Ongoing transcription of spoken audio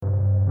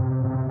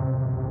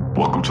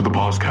Welcome to the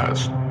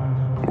podcast,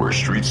 where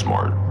street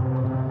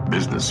smart,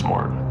 business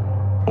smart,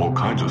 all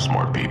kinds of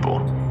smart people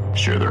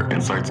share their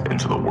insights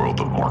into the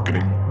world of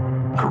marketing,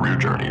 career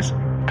journeys,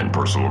 and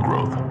personal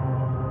growth.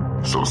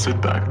 So sit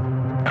back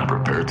and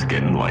prepare to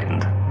get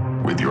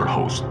enlightened with your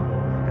host,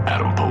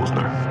 Adam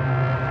Posner.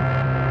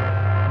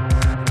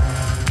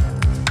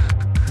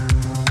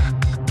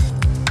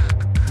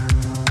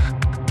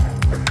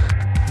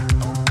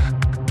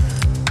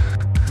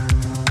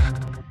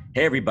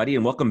 Hey, everybody,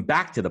 and welcome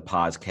back to the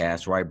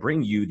podcast, where I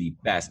bring you the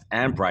best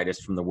and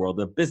brightest from the world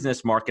of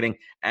business, marketing,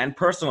 and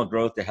personal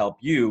growth to help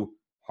you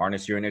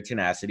harness your inner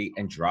tenacity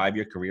and drive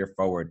your career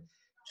forward.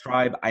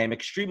 Tribe, I am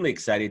extremely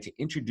excited to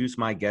introduce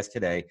my guest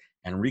today,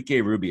 Enrique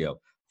Rubio,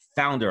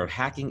 founder of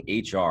Hacking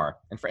HR.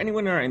 And for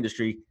anyone in our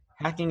industry,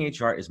 Hacking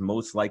HR is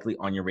most likely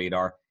on your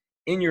radar,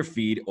 in your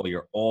feed, or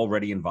you're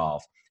already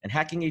involved. And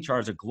Hacking HR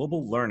is a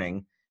global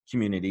learning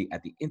community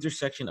at the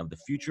intersection of the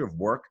future of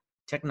work,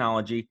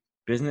 technology,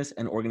 business,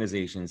 and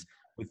organizations,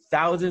 with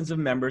thousands of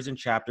members and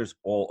chapters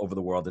all over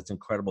the world. It's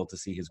incredible to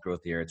see his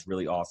growth here. It's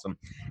really awesome.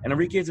 And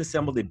Enrique has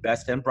assembled the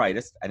best and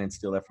brightest, I didn't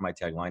steal that from my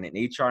tagline,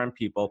 in HR and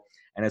people,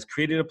 and has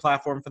created a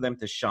platform for them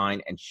to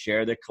shine and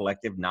share their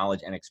collective knowledge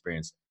and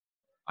experience.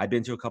 I've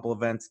been to a couple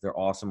events. They're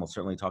awesome. We'll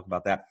certainly talk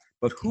about that.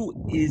 But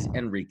who is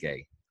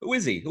Enrique? Who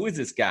is he? Who is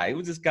this guy?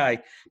 Who is this guy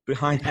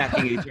behind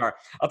Hacking HR?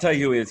 I'll tell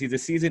you who he is. He's a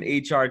seasoned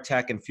HR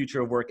tech and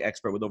future of work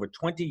expert with over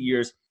 20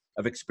 years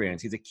of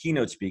experience. He's a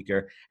keynote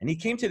speaker, and he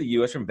came to the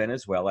U.S. from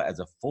Venezuela as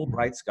a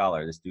Fulbright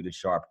scholar. This dude is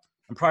sharp.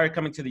 And prior to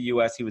coming to the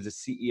U.S., he was a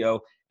CEO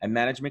and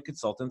management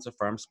consultant of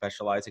firms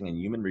specializing in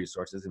human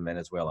resources in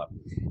Venezuela.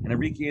 And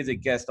Enrique is a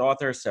guest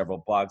author,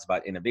 several blogs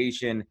about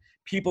innovation,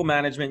 people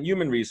management,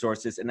 human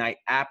resources, and I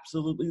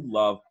absolutely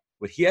love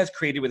what he has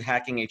created with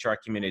Hacking HR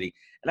community.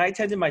 And I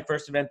attended my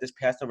first event this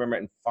past November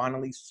and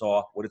finally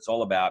saw what it's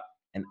all about.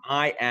 And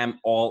I am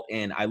all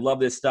in. I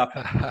love this stuff.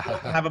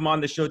 Have him on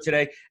the show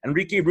today.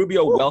 Enrique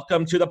Rubio,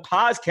 welcome to the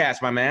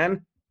podcast, my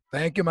man.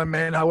 Thank you, my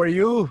man. How are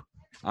you?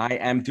 I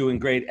am doing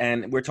great.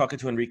 And we're talking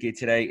to Enrique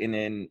today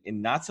in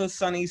not so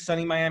sunny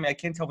Miami. I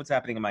can't tell what's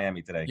happening in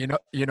Miami today.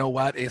 You know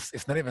what?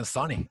 It's not even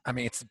sunny. I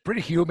mean, it's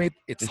pretty humid,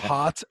 it's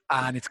hot,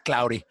 and it's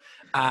cloudy.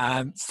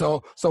 And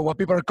so what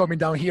people are coming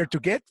down here to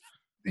get,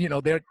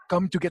 they're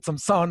coming to get some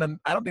sun, and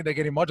I don't think they're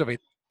getting much of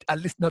it, at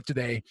least not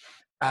today.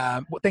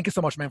 Well, thank you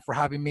so much, man, for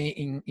having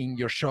me in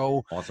your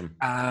show. Awesome.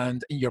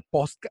 And in your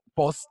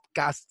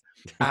podcast.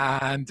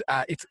 And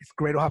it's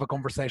great to have a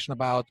conversation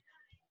about,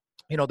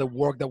 the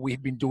work that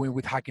we've been doing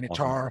with Hacking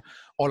HR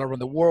all around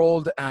the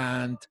world.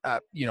 And,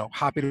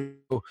 happy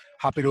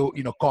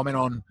to comment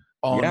on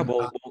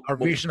our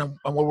vision and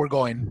where we're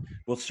going.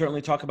 We'll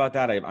certainly talk about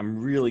that. I'm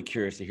really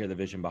curious to hear the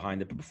vision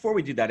behind it. But before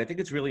we do that, I think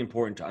it's really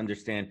important to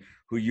understand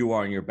who you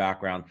are and your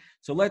background.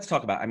 So let's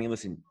talk about,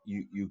 listen,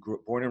 you grew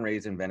born and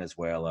raised in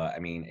Venezuela.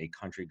 A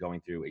country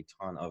going through a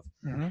ton of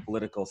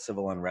political,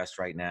 civil unrest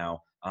right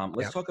now.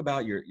 Let's talk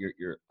about your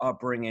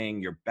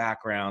upbringing, your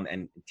background,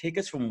 and take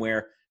us from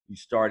where you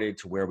started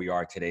to where we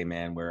are today,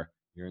 man, where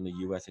you're in the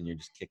U.S. and you're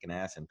just kicking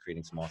ass and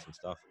creating some awesome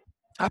stuff.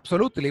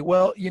 Absolutely.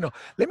 Well,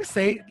 let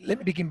me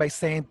begin by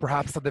saying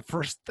perhaps that the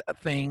first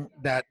thing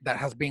that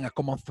has been a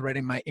common thread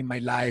in my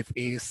life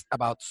is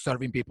about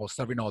serving people,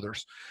 serving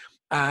others.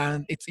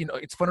 And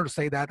it's funny to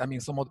say that.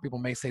 Some other people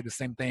may say the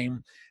same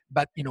thing,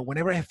 but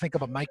whenever I think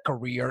about my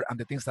career and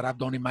the things that I've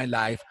done in my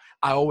life,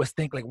 I always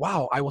think like,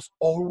 wow, I was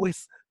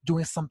always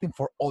doing something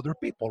for other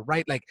people,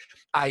 right? Like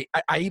I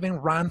even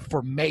ran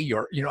for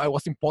mayor. I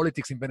was in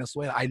politics in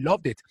Venezuela. I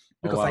loved it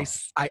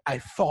because I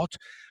thought,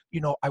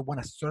 I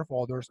want to serve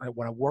others. I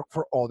want to work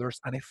for others.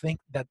 And I think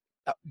that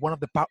one of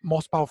the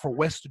most powerful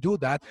ways to do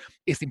that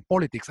is in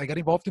politics. I got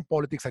involved in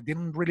politics. I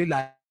didn't really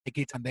like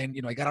it. And then,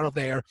 I got out of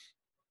there.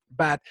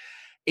 But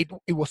it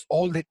was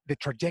all the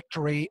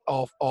trajectory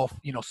of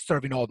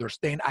serving others.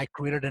 Then I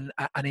created an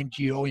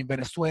NGO in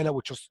Venezuela,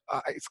 which was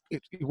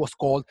it was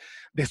called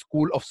the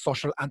School of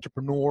Social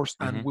Entrepreneurs,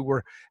 and we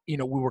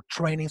were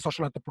training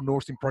social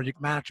entrepreneurs in project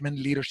management,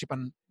 leadership,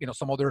 and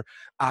some other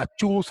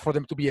tools for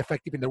them to be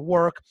effective in their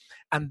work.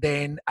 And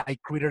then I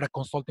created a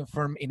consulting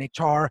firm in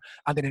HR,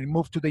 and then I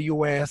moved to the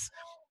US,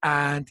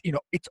 and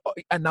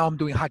and now I'm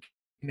doing Hacking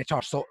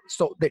HR. So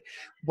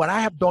what I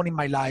have done in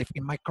my life,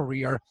 in my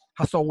career,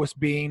 has always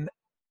been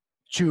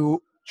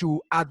to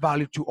add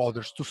value to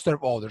others, to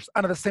serve others,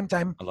 and at the same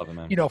time, I love it,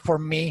 man. For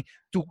me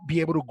to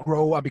be able to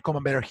grow and become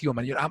a better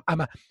human.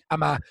 I'm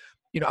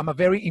a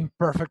very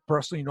imperfect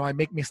person. I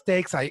make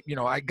mistakes. I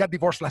got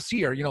divorced last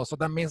year. So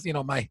that means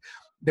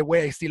the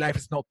way I see life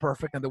is not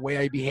perfect, and the way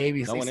I behave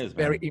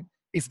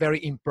is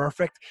very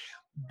imperfect.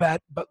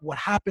 But what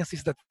happens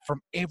is that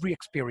from every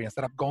experience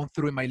that I've gone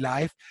through in my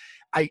life,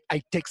 I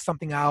take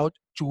something out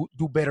to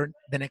do better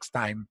the next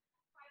time.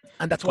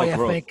 And that's why I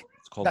think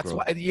that's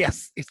why,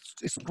 yes,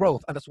 it's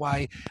growth. And that's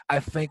why I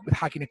think with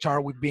Hacking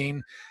HR, we've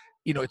been,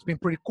 it's been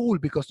pretty cool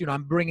because,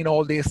 I'm bringing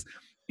all this,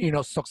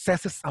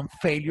 successes and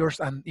failures,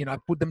 and I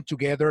put them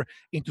together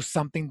into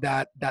something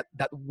that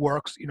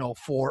works,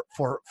 for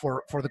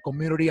the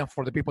community and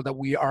for the people that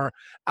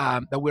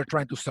we're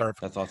trying to serve.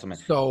 That's awesome, man.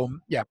 So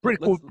yeah,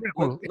 pretty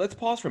cool. Let's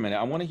pause for a minute.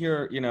 I want to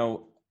hear,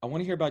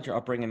 about your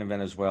upbringing in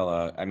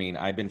Venezuela. I mean,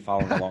 I've been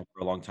following along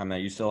for a long time now.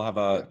 You still have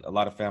a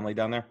lot of family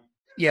down there?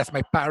 Yes,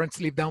 my parents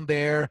live down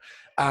there.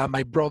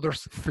 My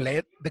brothers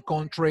fled the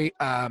country.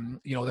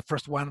 The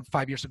first one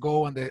 5 years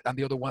ago, and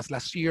the other ones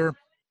last year.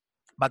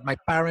 But my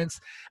parents,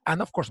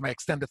 and of course my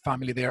extended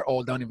family, they're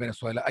all down in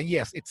Venezuela. And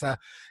yes, it's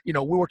we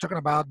were talking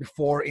about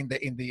before in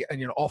the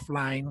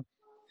offline,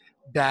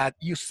 that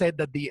you said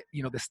that the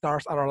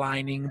stars are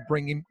aligning,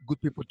 bringing good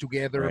people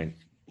together. Right.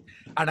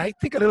 And I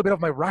think a little bit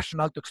of my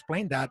rationale to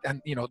explain that,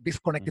 and this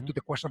connected to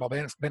the question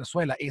about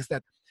Venezuela, is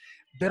that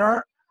there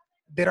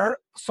are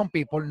some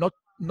people,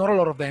 not a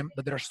lot of them,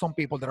 but there are some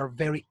people that are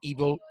very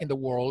evil in the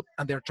world,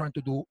 and they're trying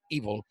to do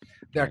evil.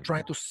 They're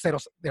trying to set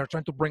us, they're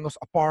trying to bring us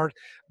apart.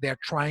 They're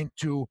trying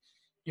to,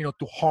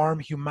 to harm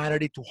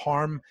humanity, to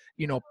harm,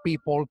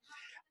 people.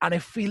 And I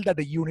feel that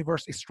the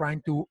universe is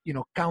trying to,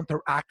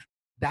 counteract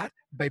that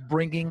by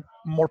bringing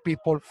more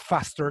people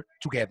faster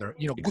together,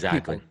 Exactly. Good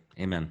people.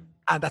 Amen.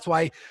 And that's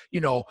why, you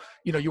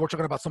were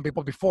talking about some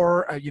people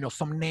before,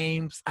 some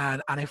names,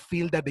 and I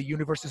feel that the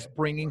universe is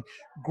bringing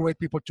great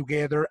people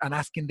together and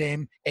asking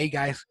them, hey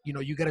guys,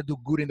 you got to do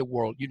good in the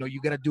world. You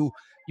got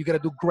to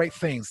do great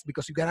things,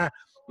 because you got to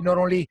not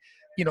only,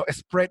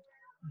 spread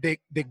the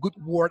good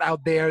word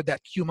out there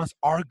that humans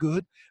are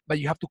good, but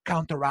you have to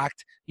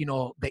counteract,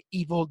 the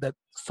evil that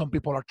some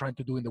people are trying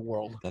to do in the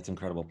world. That's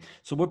incredible.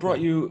 So what brought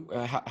you,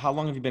 how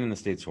long have you been in the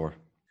States for?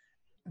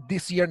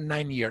 This year,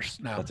 9 years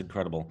now. That's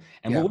incredible.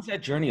 And what was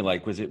that journey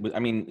like?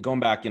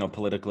 Going back,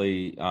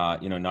 politically,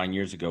 9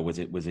 years ago, was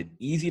it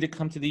easy to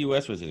come to the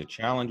US? Was it a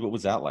challenge? What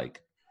was that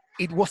like?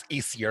 It was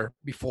easier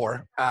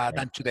before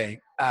than today.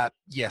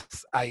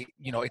 Yes,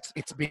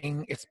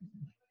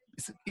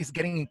 it's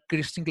getting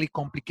increasingly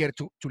complicated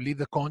to leave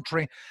the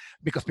country,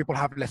 because people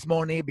have less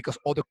money, because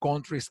other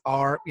countries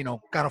are,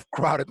 kind of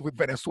crowded with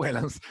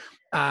Venezuelans.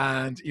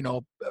 And, in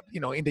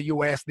the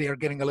US, they are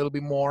getting a little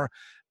bit more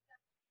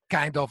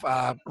kind of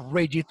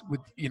rigid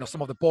with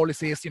some of the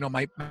policies.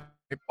 My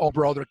own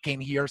brother came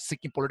here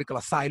seeking political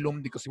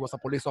asylum because he was a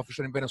police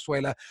officer in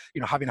Venezuela,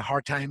 having a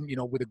hard time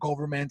with the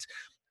government,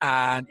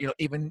 and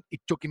even it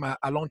took him a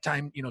long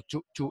time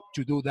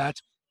to do that.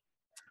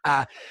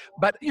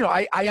 But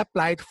I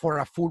applied for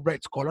a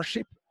Fulbright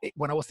scholarship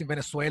when I was in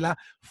Venezuela.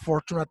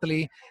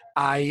 Fortunately,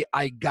 I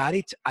got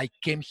it. I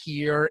came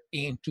here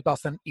in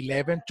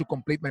 2011 to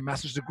complete my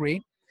master's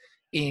degree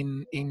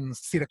in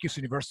Syracuse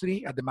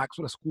University at the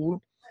Maxwell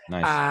School.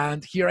 Nice.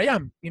 And here I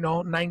am,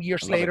 9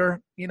 years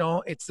later.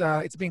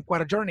 It's been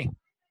quite a journey.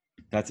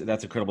 That's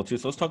incredible too.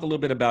 So let's talk a little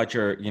bit about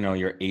your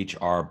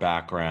HR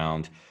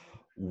background.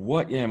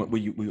 What, were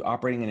you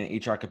operating in an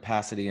HR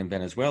capacity in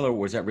Venezuela, or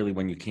was that really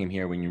when you came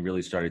here, when you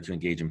really started to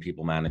engage in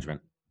people management?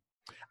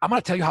 I'm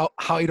going to tell you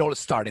how it all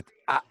started.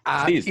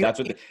 Please, that's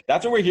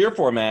what we're here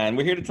for, man.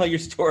 We're here to tell your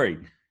story.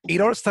 It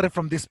all started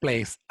from this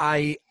place.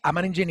 I'm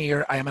an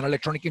engineer. I am an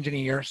electronic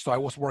engineer. So I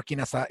was working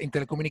in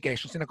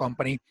telecommunications in a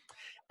company,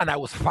 and I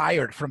was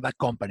fired from that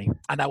company.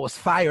 And I was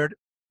fired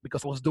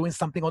because I was doing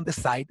something on the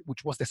side,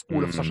 which was the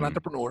School of Social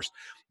Entrepreneurs,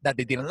 that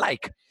they didn't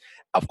like.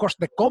 Of course,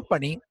 the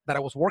company that I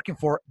was working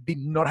for did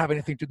not have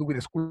anything to do with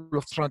the School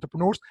of Social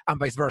Entrepreneurs, and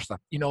vice versa.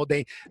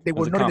 They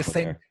were not in the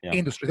same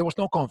industry. There was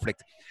no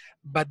conflict.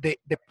 But the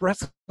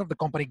president of the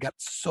company got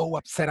so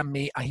upset at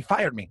me, and he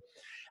fired me.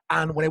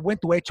 And when I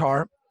went to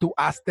HR to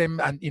ask them,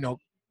 and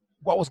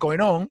what was going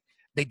on,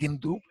 they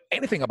didn't do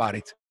anything about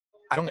it.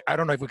 I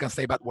don't know if we can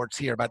say bad words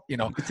here, but you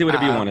can say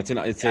whatever you want.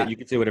 You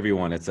can say whatever you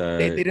want.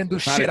 They didn't do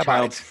shit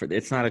about it.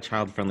 It's not a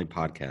child-friendly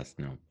podcast,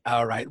 no.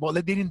 All right. Well,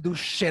 they didn't do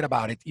shit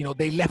about it.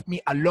 They left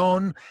me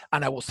alone,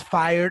 and I was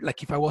fired.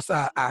 Like if I was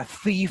a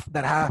thief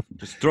that had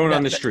just thrown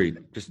on the street,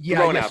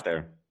 thrown out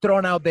there.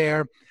 Thrown out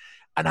there.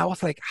 And I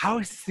was like, how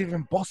is this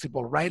even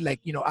possible, right? Like,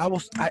 I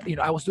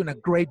was doing a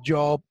great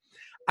job,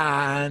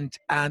 and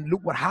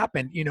look what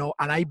happened, and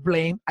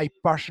I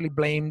partially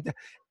blamed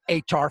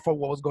HR for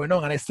what was going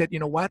on. And I said, you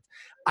know what?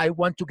 I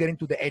want to get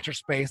into the HR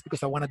space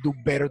because I want to do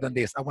better than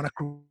this. I want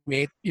to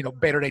create,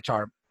 better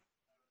HR.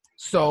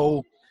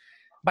 So,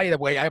 by the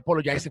way, I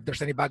apologize if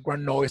there's any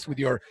background noise with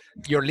your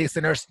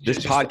listeners. This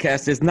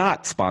podcast is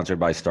not sponsored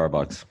by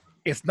Starbucks.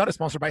 It's not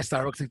sponsored by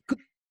Starbucks. It could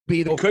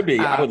be. It could be.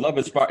 I would love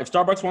it. If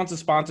Starbucks wants to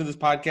sponsor this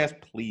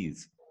podcast,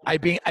 please. I've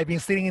been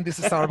sitting in this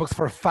Starbucks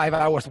for 5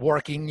 hours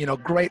working,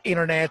 great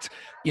internet,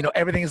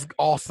 everything is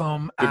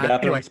awesome.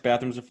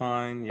 Bathrooms are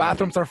fine.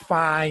 Bathrooms are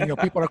fine.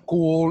 People are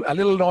cool, a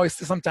little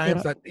noisy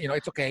sometimes, but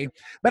it's okay.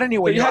 But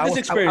anyway, so you had this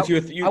experience.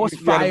 You was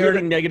fired. Had a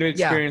really negative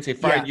experience. They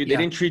fired you. They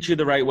didn't treat you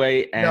the right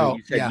way. And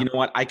you said, you know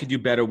what? I could do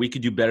better. We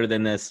could do better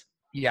than this.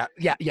 Yes.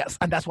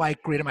 And that's why I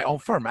created my own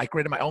firm. I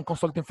created my own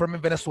consulting firm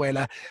in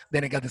Venezuela.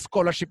 Then I got the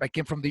scholarship. I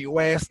came from the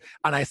US,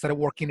 and I started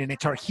working in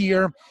HR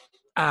here.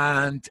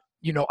 And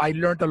I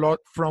learned a lot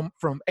from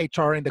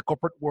HR in the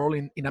corporate world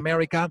in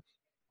America.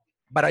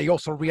 But I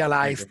also Very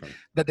realized different.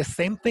 that the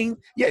same thing,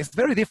 yeah, it's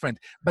very different.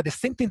 But the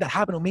same thing that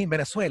happened to me in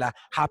Venezuela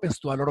happens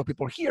to a lot of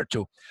people here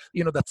too.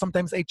 That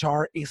sometimes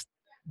HR is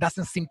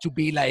doesn't seem to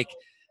be like,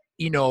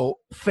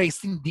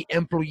 facing the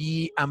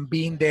employee and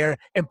being there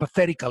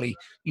empathetically,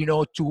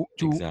 to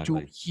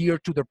Exactly. hear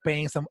to their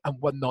pains and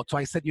whatnot. So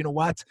I said, you know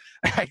what,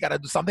 I gotta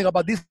do something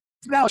about this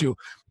now too,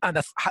 and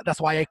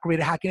that's why I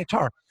created Hacking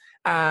HR.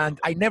 And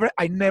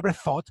I never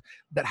thought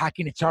that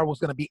Hacking HR was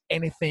gonna be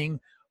anything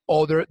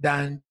other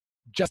than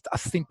just a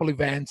simple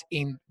event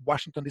in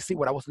Washington D.C.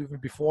 where I was living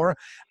before.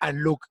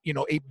 And look,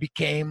 it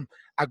became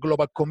a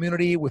global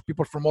community with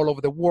people from all over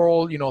the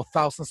world.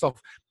 Thousands of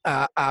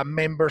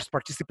members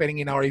participating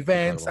in our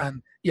events, Incredible.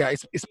 and yeah,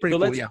 it's pretty So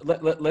cool. let's Yeah,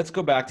 let's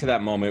go back to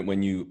that moment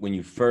when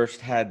you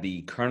first had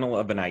the kernel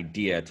of an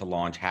idea to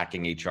launch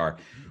Hacking HR.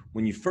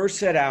 When you first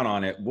set out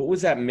on it, what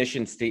was that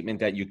mission statement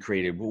that you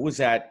created? What was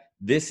that?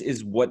 This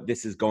is what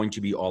this is going to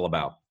be all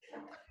about.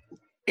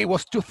 it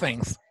was two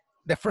things.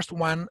 The first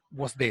one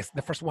was this.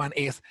 The first one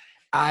is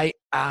I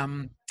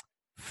am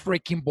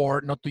freaking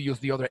bored, not to use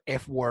the other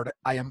F word.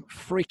 I am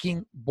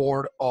freaking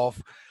bored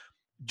of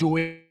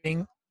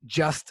doing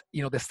just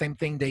the same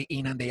thing day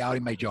in and day out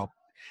in my job.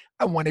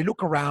 And when I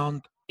look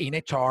around in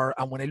HR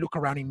and when I look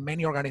around in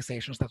many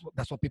organizations,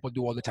 that's what people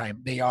do all the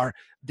time. They are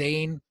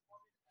day in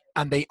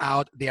and day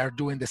out, they are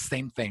doing the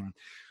same thing.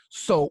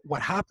 So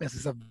what happens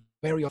is that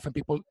very often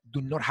people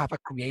do not have a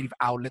creative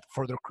outlet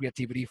for their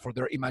creativity, for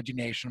their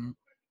imagination,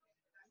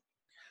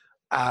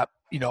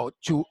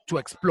 to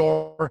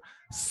explore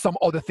some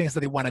other things that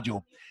they want to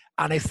do.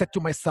 And I said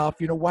to myself,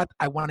 you know what?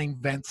 I want to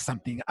invent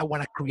something. I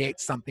want to create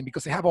something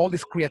because I have all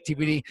this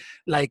creativity,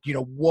 like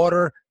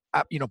water,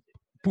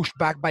 pushed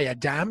back by a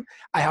dam.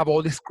 I have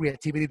all this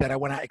creativity that I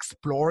want to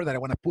explore, that I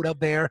want to put out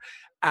there,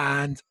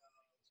 and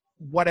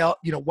what else,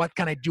 what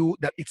can I do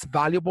that it's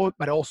valuable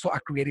but also a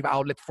creative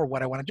outlet for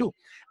what I want to do.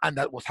 And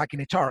that was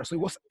Hacking HR. So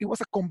it was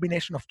a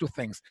combination of two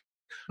things.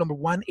 Number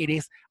one, it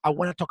is I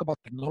want to talk about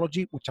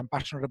technology, which I'm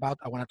passionate about.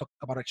 I want to talk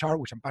about HR,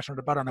 which I'm passionate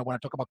about, and I want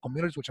to talk about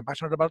communities, which I'm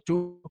passionate about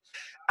too.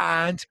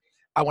 And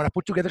I want to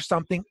put together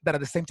something that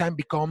at the same time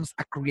becomes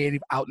a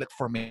creative outlet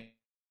for me.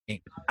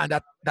 And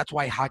that's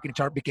why Hacking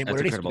HR became what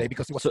it is That's today,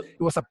 because incredible. So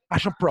it was a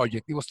passion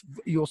project.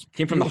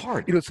 came from the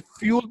heart. It was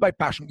fueled by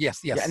passion.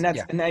 Yes, Yeah, yes,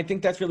 yeah. and I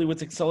think that's really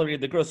what's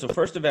accelerated the growth. So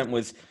first event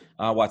was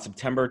what,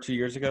 September 2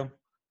 years ago?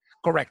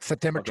 Correct.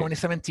 September Okay.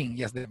 2017.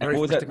 Yes, the And very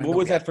what was first that? event What that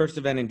was we had. that first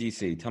event in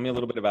DC? Tell me a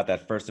little bit about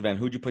that first event.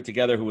 Who'd you put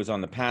together? Who was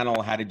on the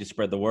panel? How did you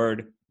spread the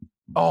word?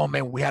 Oh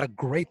man, we had a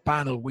great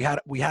panel. We have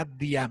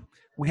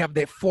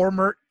the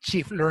former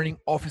chief learning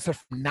officer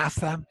from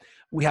NASA.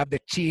 We have the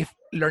chief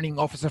learning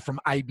officer from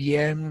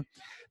IBM.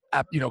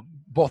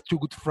 Both two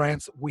good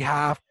friends. We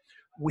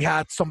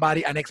had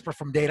somebody, an expert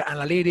from data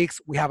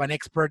analytics. We have an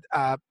expert,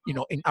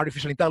 in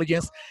artificial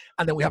intelligence,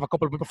 and then we have a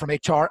couple of people from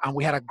HR. And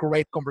we had a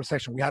great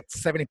conversation. We had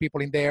 70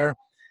 people in there,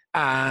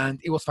 and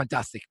it was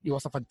fantastic. It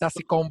was a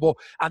fantastic combo.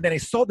 And then I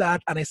saw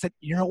that, and I said,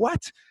 you know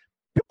what?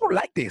 People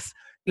like this.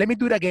 Let me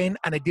do it again.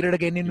 And I did it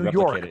again in You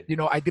New replicate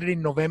York. it. I did it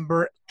in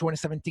November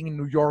 2017 in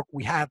New York.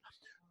 We had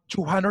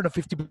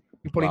 250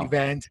 people in Wow.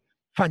 event.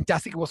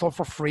 Fantastic. It was all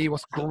for free. It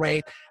was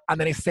great. And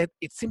then I said,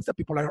 it seems that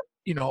people are,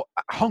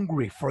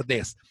 hungry for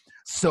this.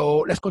 So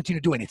let's continue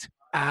doing it.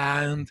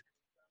 And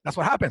that's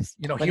what happens.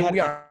 But Here we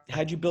are.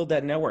 how'd you build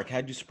that network?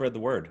 How'd you spread the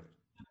word?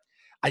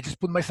 I just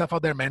put myself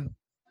out there, man.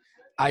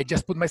 I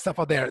just put myself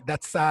out there.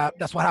 That's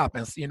what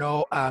happens.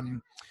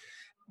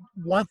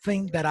 One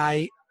thing that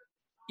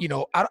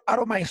out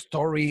of my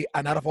story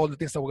and out of all the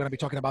things that we're going to be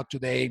talking about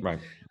today, Right.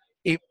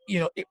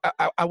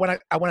 I want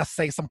to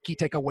say some key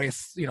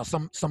takeaways,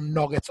 some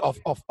nuggets of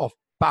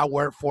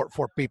power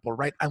for people,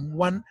 right? And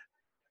one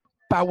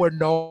power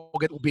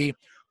nugget will be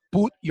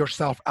put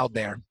yourself out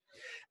there.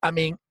 I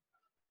mean,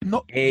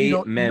 no,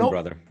 Amen, no,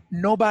 brother.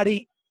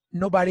 nobody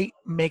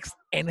makes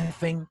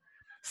anything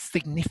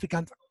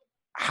significant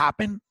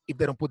happen if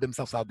they don't put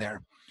themselves out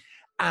there.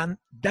 And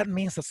that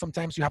means that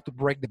sometimes you have to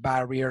break the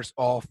barriers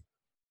of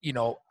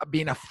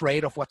being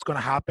afraid of what's going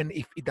to happen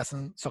if it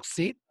doesn't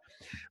succeed,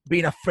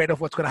 being afraid of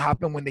what's going to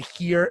happen when they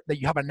hear that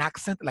you have an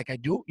accent like I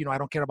do. I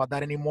don't care about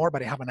that anymore,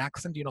 but I have an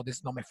accent. This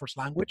is not my first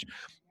language.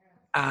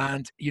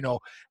 And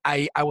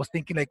I was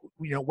thinking, like,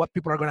 what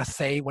people are going to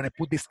say when I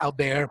put this out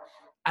there.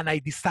 And I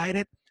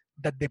decided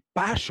that the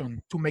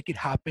passion to make it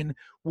happen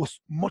was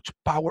much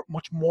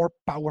more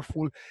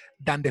powerful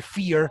than the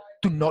fear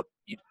to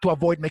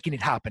avoid making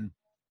it happen.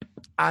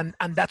 And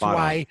that's Spot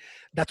on.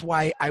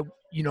 why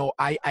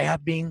I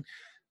have been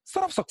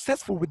sort of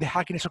successful with the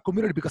Hacking Nation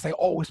community, because I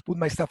always put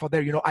myself out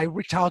there. I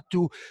reach out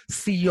to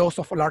CEOs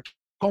of large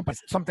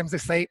companies. Sometimes they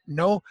say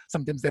no,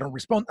 sometimes they don't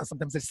respond, and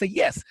sometimes they say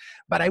yes.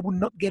 But I would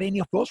not get any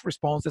of those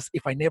responses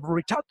if I never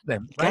reach out to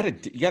them.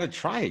 Right? You gotta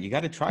try it. You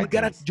gotta try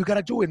things. You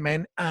gotta do it,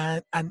 man.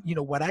 And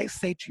what I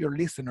say to your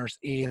listeners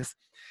is,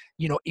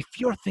 if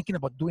you're thinking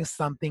about doing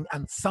something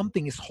and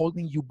something is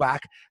holding you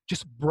back,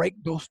 just break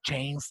those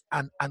chains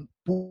and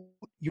put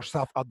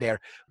yourself out there,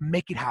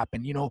 make it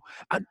happen.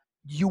 And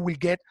you will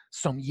get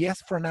some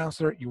yes for an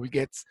answer. You will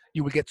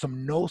get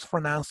some no's for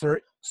an answer.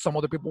 Some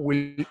other people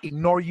will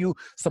ignore you.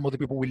 Some other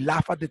people will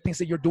laugh at the things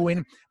that you're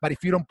doing. But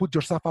if you don't put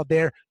yourself out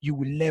there, you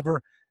will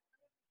never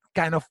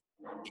kind of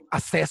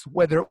assess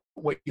whether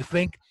what you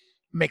think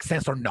makes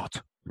sense or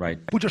not.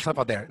 Right. Put yourself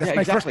out there. That's Yeah,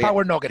 my first exactly.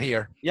 power nugget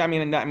here. Yeah, I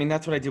mean,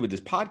 that's what I did with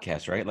this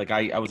podcast, right? Like,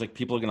 I was like,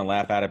 people are going to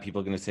laugh at it.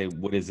 People are going to say,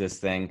 "What is this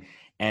thing?"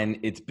 And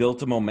it's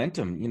built a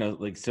momentum,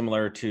 like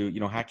similar to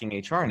hacking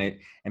HR in it.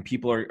 And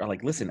people are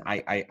like, "Listen,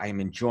 I'm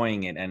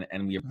enjoying it,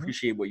 and we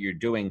appreciate what you're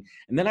doing."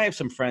 And then I have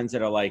some friends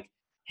that are like,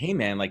 "Hey,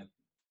 man, like,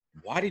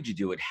 why did you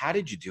do it? How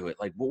did you do it?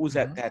 Like, what was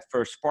that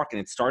first spark?"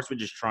 And it starts with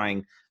just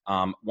trying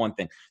one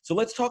thing. So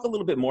let's talk a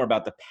little bit more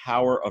about the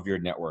power of your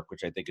network,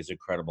 which I think is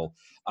incredible.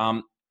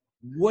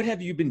 What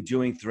have you been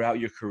doing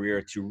throughout your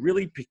career to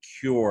really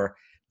procure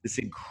this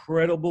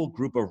incredible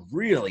group of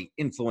really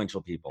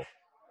influential people?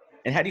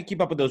 And how do you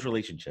keep up with those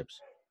relationships?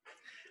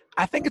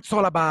 I think it's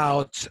all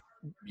about,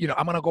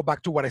 I'm going to go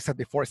back to what I said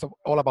before. It's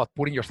all about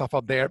putting yourself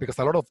out there, because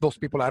a lot of those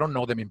people, I don't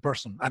know them in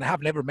person and I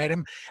have never met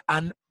them.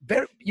 And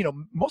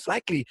most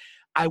likely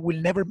I will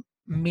never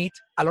meet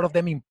a lot of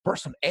them in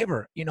person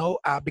ever,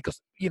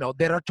 because,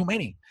 there are too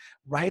many,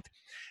 right?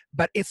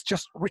 But it's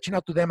just reaching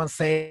out to them and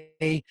say,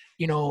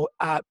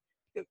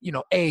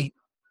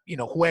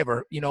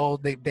 whoever,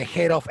 the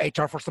head of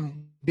HR for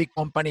some big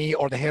company,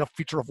 or the head of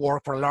future of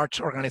work for a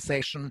large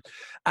organization,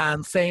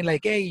 and saying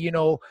like, hey,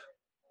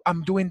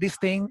 I'm doing this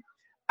thing,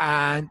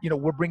 and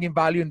we're bringing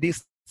value in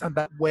this and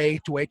that way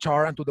to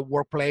HR and to the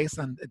workplace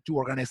and to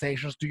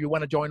organizations. Do you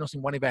want to join us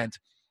in one event?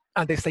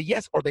 And they say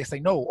yes, or they say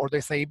no, or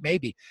they say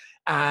maybe.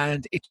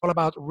 And it's all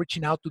about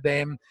reaching out to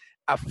them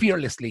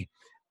fearlessly,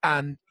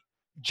 and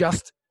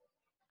just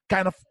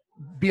kind of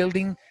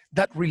building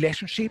that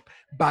relationship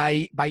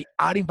by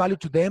adding value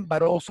to them,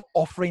 but also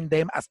offering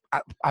them as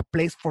a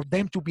place for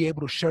them to be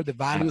able to share the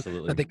value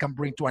Absolutely. that they can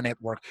bring to a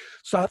network.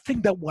 So I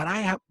think that what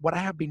I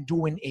have been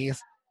doing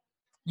is,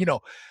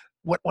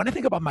 when I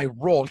think about my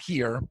role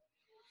here,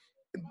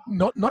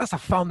 not as a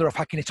founder of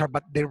Hacking HR,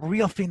 but the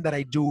real thing that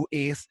I do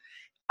is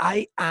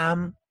I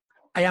am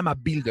a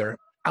builder,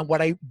 and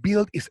what I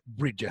build is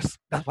bridges.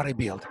 That's what I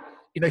build.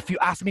 If you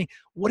ask me,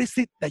 what is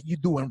it that you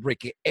do,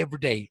 Enrique, every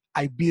day?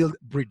 I build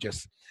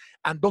bridges.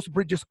 And those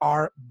bridges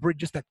are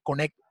bridges that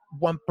connect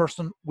one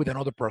person with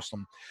another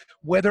person,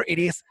 whether it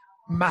is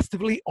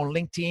massively on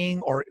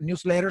LinkedIn or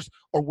newsletters,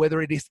 or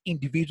whether it is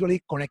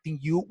individually connecting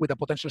you with a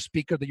potential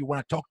speaker that you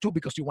want to talk to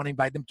because you want to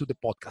invite them to the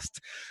podcast.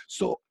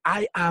 So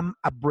I am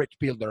a bridge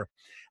builder.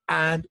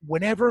 And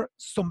whenever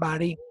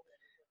somebody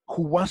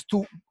who wants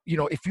to,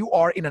 if you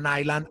are in an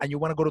island and you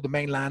want to go to the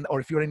mainland, or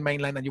if you're in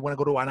mainland and you want to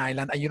go to an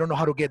island and you don't know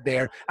how to get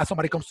there, and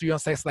somebody comes to you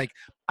and says like,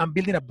 I'm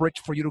building a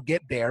bridge for you to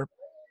get there,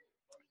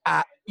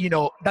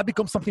 that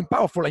becomes something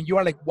powerful. And you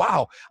are like,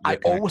 wow, I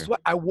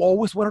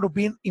always wanted to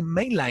be in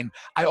mainland.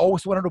 I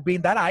always wanted to be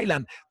in that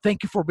island.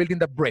 Thank you for building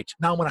the bridge.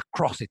 Now I'm going to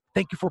cross it.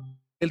 Thank you for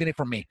building it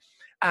for me.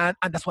 And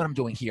that's what I'm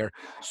doing here.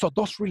 So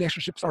those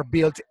relationships are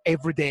built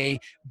every day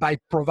by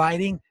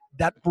providing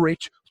that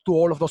bridge to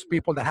all of those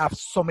people that have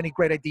so many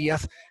great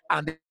ideas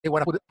and they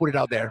want to put it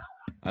out there.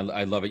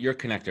 I love it. You're a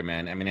connector,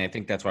 man. I mean, I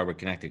think that's why we're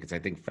connected, because I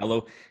think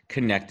fellow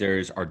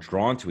connectors are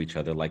drawn to each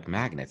other like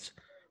magnets.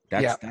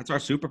 That's our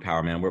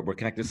superpower, man. We're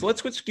connected. So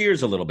let's switch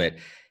gears a little bit.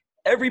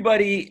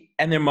 Everybody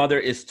and their mother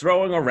is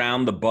throwing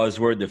around the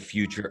buzzword, the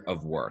future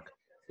of work.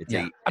 It's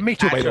me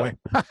too, by the way.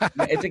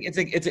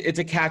 it's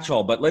a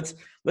catch-all, but let's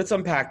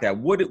unpack that.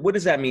 What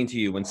does that mean to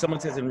you when someone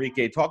says,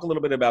 Enrique, talk a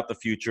little bit about the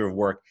future of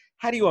work?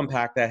 How do you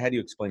unpack that? How do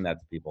you explain that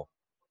to people?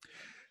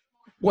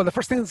 Well, the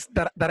first thing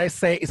that I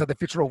say is that the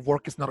future of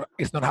work is not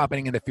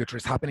happening in the future.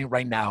 It's happening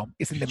right now.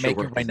 It's in the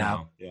making right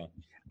now. Yeah.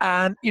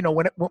 And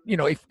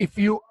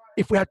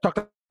if we had talked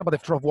about the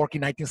future of work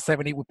in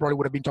 1970, we probably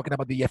would have been talking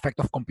about the effect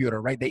of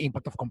computer, right? The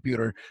impact of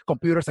computers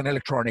and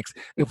electronics.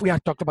 If we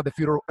had talked about the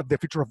future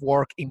of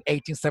work in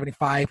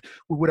 1875,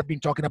 we would have been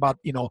talking about,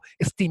 a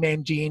steam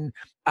engine,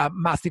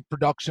 massive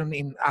production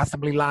in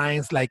assembly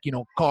lines, like,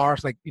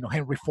 cars, like,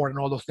 Henry Ford and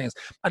all those things.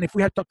 And if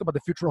we had talked about the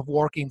future of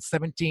work in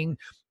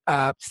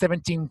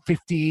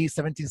 1750,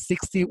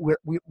 1760, we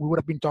would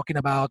have been talking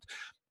about,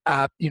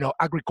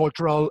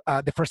 agricultural,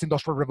 the first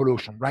industrial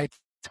revolution, right?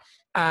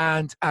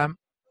 And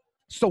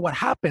so what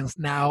happens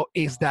now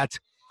is that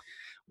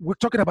we're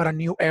talking about a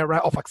new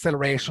era of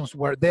accelerations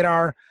where there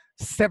are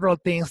several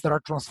things that are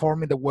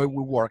transforming the way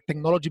we work.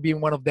 Technology being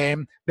one of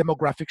them,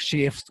 demographic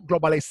shifts,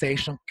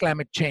 globalization,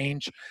 climate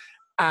change,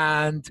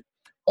 and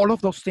all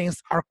of those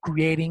things are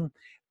creating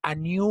a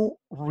new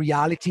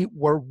reality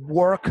where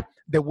work,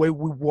 the way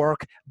we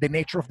work, the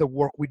nature of the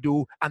work we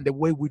do, and the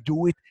way we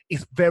do it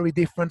is very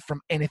different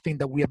from anything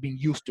that we have been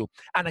used to.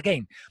 And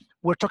again,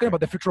 we're talking about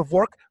the future of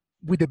work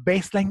with the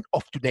baseline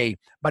of today.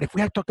 But if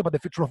we had talked about the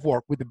future of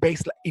work with the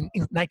baseline in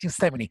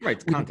 1970, right,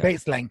 with the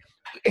baseline,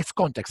 it's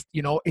context.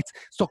 It's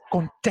so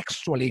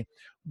contextually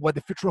what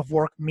the future of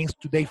work means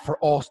today for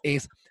us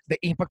is the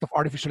impact of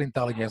artificial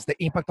intelligence, the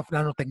impact of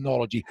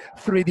nanotechnology,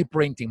 3D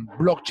printing,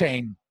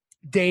 blockchain,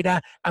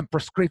 data and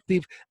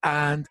prescriptive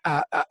and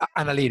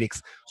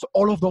analytics. So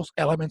all of those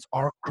elements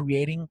are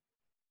creating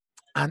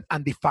and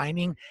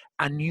defining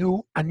a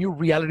new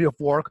reality of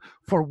work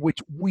for which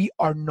we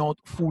are not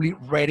fully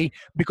ready,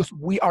 because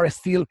we are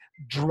still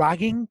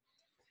dragging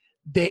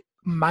the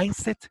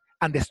mindset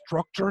and the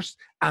structures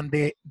and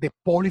the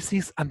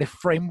policies and the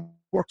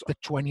frameworks of the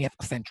 20th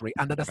century,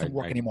 and that doesn't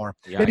work Right. anymore.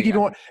 Yeah, Let me give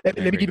you I let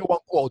me agree. give you one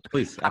quote.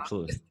 Please, Uh,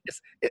 absolutely.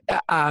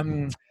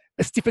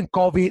 Stephen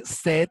Covey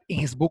said in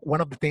his book,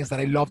 one of the things that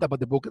I loved about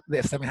the book,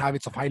 The 7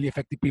 Habits of Highly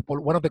Effective People,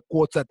 one of the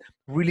quotes that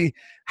really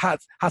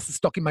has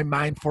stuck in my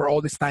mind for all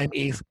this time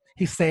is,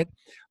 he said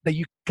that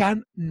you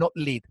cannot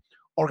lead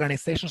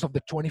organizations of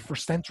the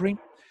 21st century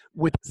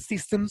with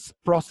systems,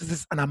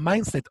 processes, and a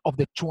mindset of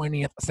the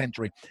 20th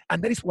century.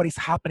 And that is what is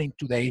happening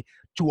today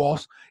to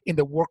us in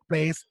the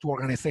workplace, to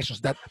organizations,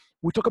 that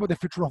we talk about the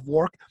future of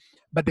work,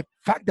 but the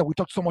fact that we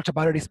talk so much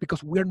about it is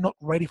because we're not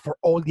ready for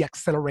all the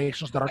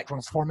accelerations that are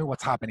transforming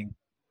what's happening.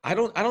 I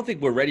don't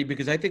think we're ready,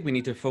 because I think we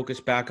need to focus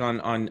back on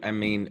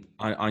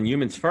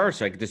humans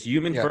first, like this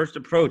human Yeah. first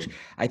approach.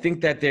 I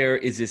think that there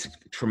is this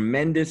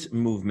tremendous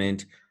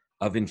movement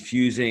of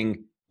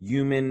infusing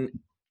humans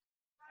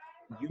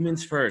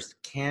first,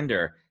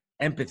 candor,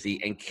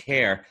 empathy, and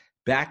care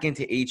back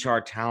into HR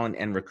talent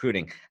and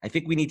recruiting. I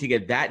think we need to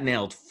get that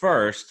nailed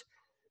first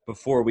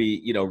before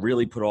we,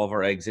 really put all of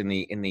our eggs in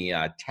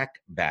the tech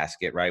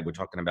basket, right? We're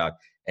talking about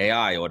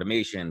AI,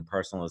 automation,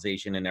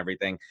 personalization, and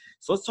everything.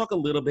 So let's talk a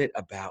little bit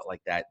about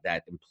like that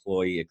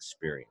employee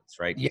experience,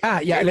 right? Yeah,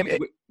 Where let me,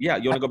 yeah.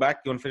 You want to go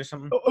back? You want to finish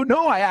something? oh,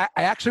 no, I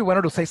actually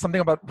wanted to say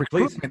something about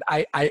Please. recruitment.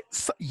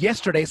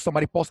 Yesterday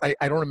somebody posted,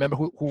 I don't remember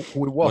who it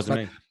was, Wasn't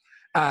but me.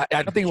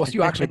 I don't think it was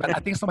you actually, but I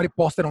think somebody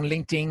posted on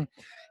LinkedIn.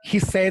 He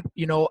said,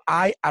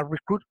 a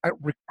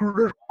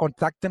recruiter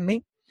contacted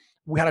me.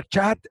 We had a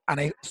chat,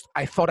 and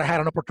I thought I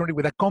had an opportunity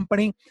with a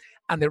company,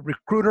 and the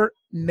recruiter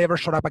never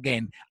showed up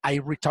again. I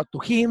reached out to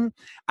him,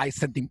 I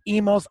sent him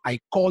emails, I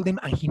called him,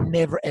 and he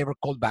never ever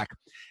called back.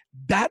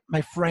 That,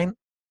 my friend,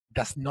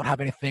 does not have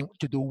anything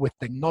to do with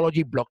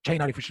technology,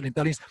 blockchain, artificial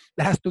intelligence.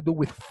 That has to do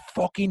with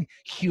fucking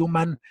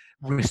human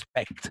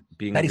respect.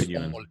 Being a That good is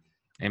human. all.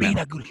 Amen. Being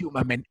a good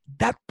human, man.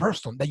 That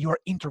person that you are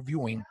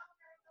interviewing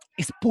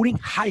is putting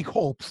high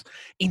hopes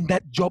in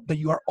that job that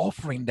you are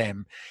offering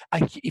them,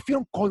 and if you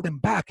don't call them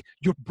back,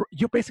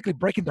 you're basically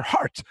breaking their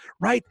hearts,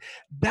 right?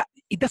 That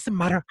it doesn't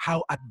matter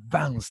how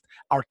advanced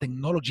our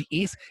technology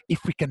is, if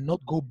we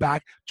cannot go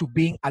back to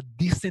being a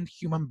decent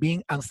human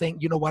being and saying,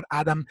 you know what,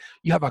 Adam,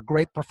 you have a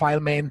great profile,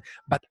 man,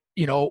 but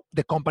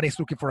the company is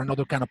looking for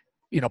another kind of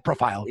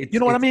profile. You it's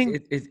know what I it's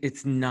mean?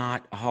 it's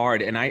not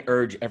hard, and I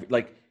urge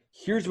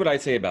here's what I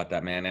say about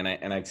that, man,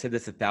 and I've said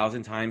this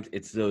 1,000 times.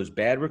 It's those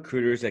bad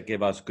recruiters that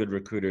give us good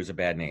recruiters a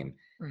bad name.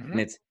 Hmm.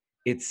 And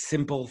it's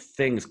simple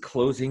things,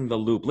 closing the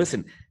loop.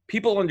 Listen,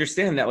 people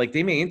understand that, like,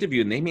 they may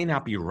interview and they may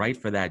not be right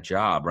for that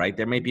job, right?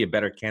 There may be a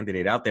better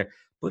candidate out there,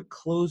 but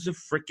close the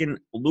freaking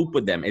loop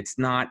with them. It's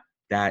not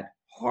that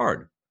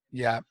hard.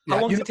 Yeah, How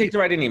yeah, long does it take to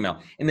write an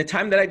email? In the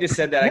time that I just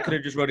said that, I yeah. could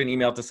have just wrote an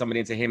email to somebody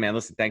and say, hey, man,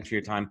 listen, thanks for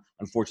your time.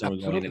 Unfortunately,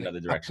 we're going in Absolutely, another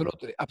direction.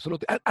 absolutely,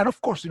 absolutely. And of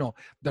course,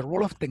 the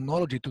role of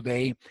technology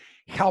today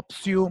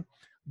helps you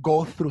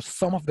go through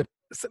some of the,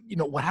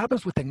 what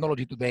happens with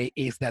technology today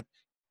is that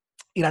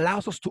it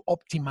allows us to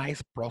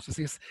optimize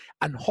processes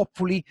and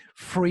hopefully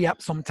free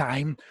up some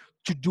time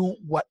to do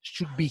what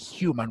should be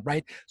human,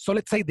 right? So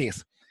let's say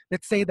this.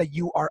 Let's say that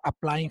you are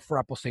applying for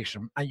a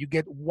position and you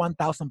get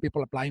 1,000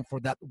 people applying for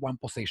that one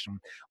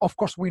position. Of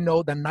course, we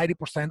know that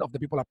 90% of the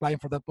people applying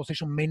for that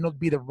position may not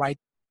be the right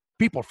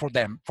people for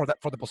them for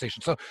the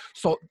position.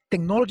 So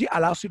technology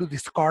allows you to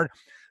discard,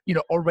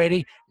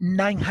 already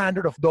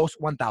 900 of those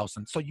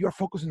 1,000. So you're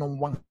focusing on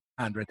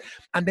 100,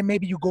 and then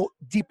maybe you go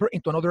deeper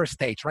into another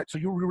stage, right? So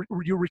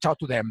you reach out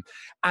to them,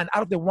 and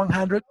out of the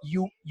 100,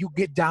 you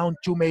get down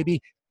to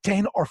maybe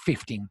 10 or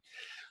 15.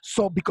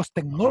 So because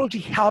technology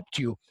helped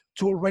you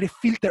to already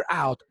filter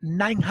out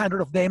 900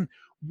 of them,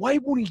 why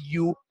wouldn't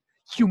you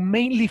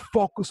humanely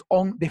focus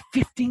on the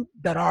 15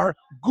 that are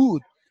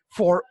good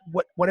for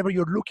whatever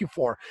you're looking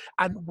for?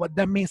 And what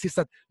that means is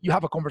that you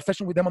have a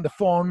conversation with them on the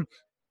phone.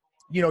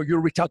 You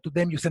reach out to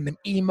them, you send them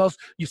emails,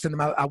 you send them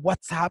a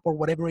WhatsApp or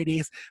whatever it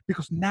is,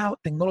 because now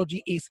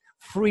technology is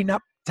freeing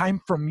up time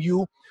from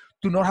you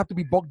to not have to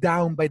be bogged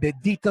down by the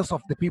details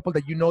of the people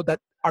that that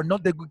are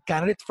not the good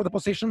candidates for the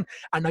position.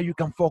 And now you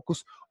can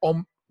focus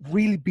on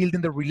really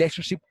building the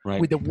relationship Right.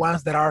 with the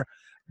ones that are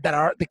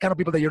the kind of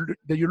people that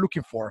you're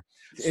looking for.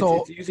 So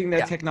It's using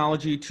that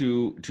technology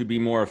to be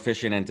more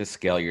efficient and to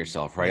scale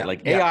yourself, right? Yeah,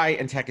 Like yeah. AI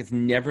and tech is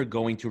never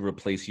going to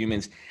replace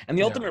humans. And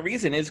the No. ultimate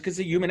reason is because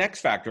the human X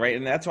factor, right?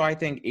 And that's why I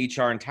think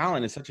HR and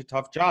talent is such a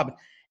tough job,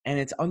 and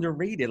it's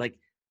underrated. Like,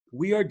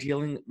 we are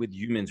dealing with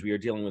humans, we are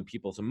dealing with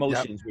people's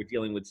emotions, we're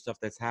dealing with stuff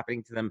that's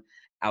happening to them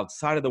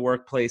outside of the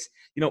workplace.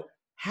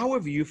 How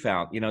have you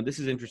found, this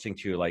is interesting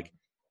too, like,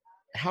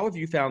 how have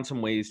you found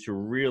some ways to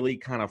really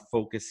kind of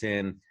focus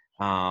in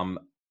on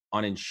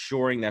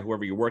ensuring that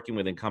whoever you're working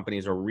with in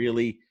companies are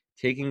really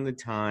taking the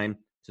time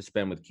to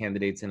spend with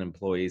candidates and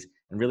employees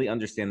and really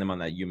understand them on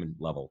that human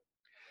level?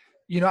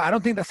 I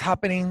don't think that's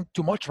happening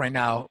too much right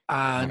now.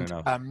 I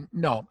don't And know.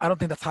 no, I don't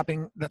think that's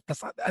happening.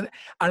 And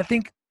I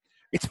think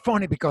it's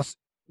funny because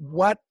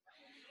what,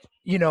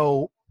 you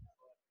know,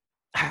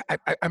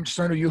 I'm just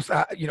trying to use,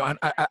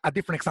 a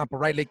different example,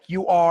 right? Like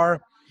you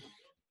are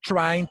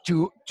trying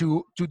to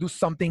do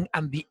something,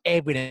 and the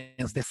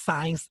evidence, the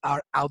signs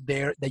are out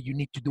there that you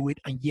need to do it,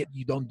 and yet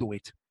you don't do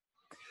it.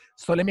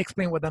 So let me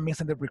explain what that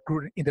means in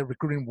the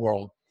recruiting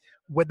world.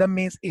 What that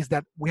means is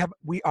that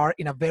we are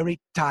in a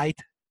very tight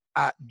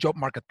job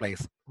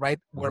marketplace, right?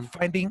 Where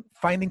Mhm.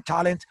 finding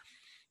talent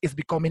is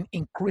becoming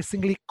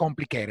increasingly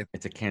complicated.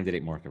 It's a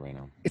candidate market right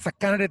now. It's a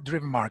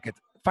candidate-driven market.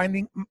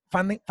 Finding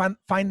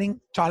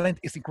talent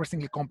is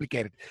increasingly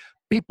complicated.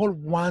 People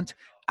want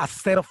a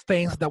set of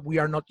things that we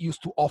are not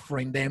used to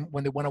offering them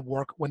when they want to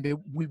work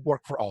we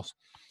work for us.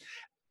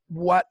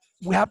 What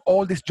we have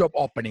all these job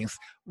openings.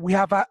 We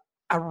have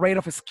a rate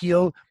of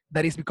skill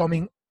that is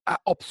becoming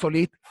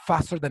obsolete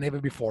faster than ever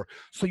before.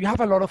 So you have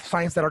a lot of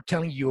signs that are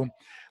telling you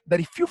that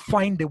if you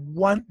find the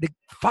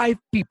 5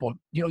 people,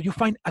 you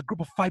find a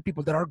group of 5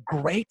 people that are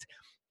great.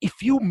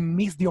 If you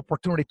miss the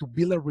opportunity to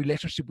build a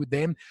relationship with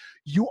them,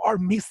 you are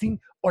missing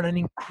on an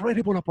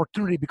incredible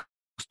opportunity, because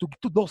to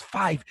get to those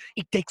 5,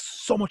 it takes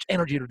so much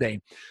energy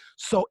today.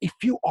 So if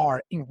you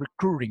are in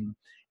recruiting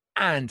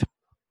and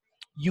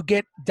you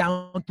get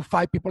down to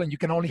 5 people and you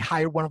can only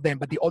hire one of them,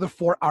 but the other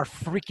 4 are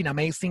freaking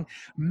amazing,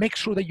 make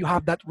sure that you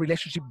have that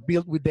relationship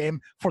built with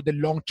them for the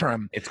long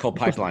term. It's called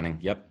because, pipelining.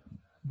 Yep.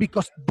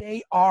 because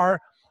they are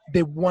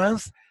the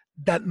ones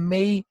that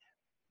may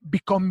be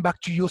coming back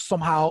to you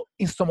somehow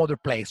in some other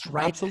place,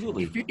 right?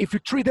 Absolutely. If you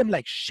treat them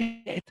like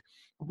shit,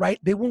 right,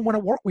 they won't want to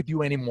work with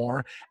you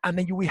anymore, and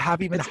then you will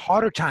have even a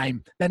harder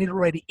time than it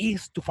already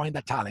is to find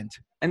that talent.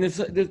 And there's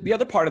the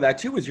other part of that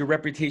too is your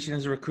reputation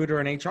as a recruiter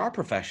and HR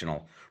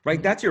professional, right?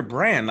 Mhm. That's your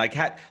brand.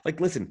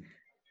 Listen,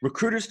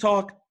 recruiters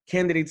talk,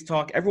 candidates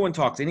talk, everyone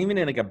talks, and even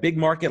in like a big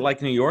market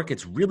like New York,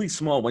 it's really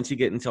small. Once you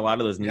get into a lot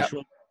of those niche Yep.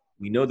 roles,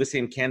 we know the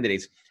same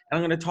candidates. And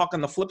I'm going to talk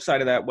on the flip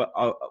side of that.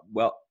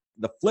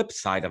 The flip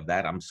side of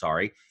that, I'm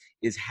sorry,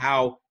 is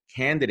how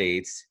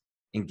candidates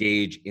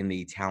engage in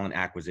the talent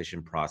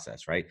acquisition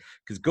process, right?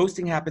 Because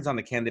ghosting happens on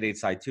the candidate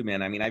side too,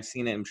 man. I mean, I've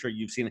seen it. I'm sure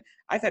you've seen it.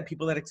 I've had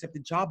people that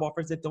accepted job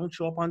offers that don't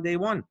show up on day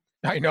one,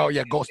 I know,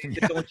 yeah, ghosting.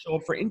 that don't show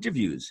up for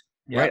interviews,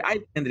 Yeah, right? I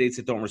have candidates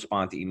that don't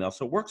respond to email.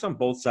 So it works on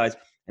both sides,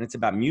 and it's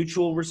about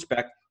mutual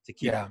respect to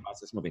keep yeah, the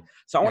process moving.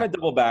 So I want to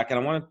double back, and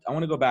I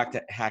want to go back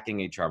to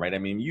hacking HR, right? I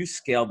mean, you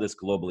scaled this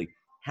globally.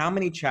 How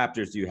many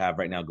chapters do you have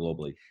right now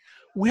globally?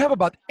 we have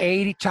about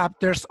 80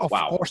 chapters. Of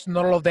Wow. course,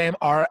 not all of them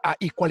are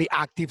equally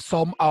active.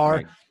 Some are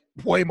Right.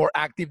 way more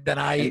active than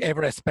I And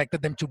ever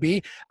expected them to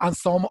be, and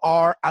some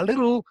are a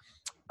little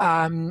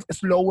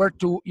slower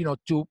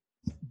to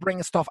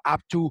bring stuff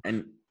up to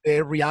and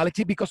the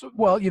reality, because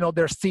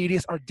their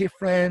cities are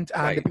different,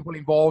 and the right. people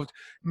involved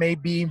may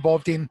be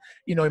involved in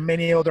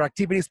many other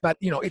activities, but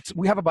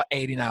we have about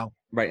 80 now.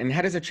 Right. And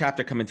how does a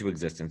chapter come into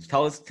existence?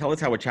 Tell us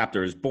how a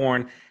chapter is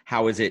born.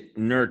 How is it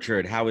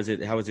nurtured? How is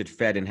it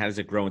fed? And how does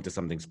it grow into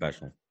something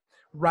special?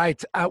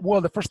 Right. Well,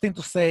 the first thing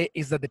to say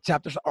is that the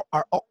chapters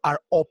are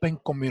open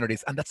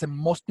communities, and that's the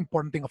most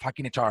important thing of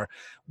Hacking HR.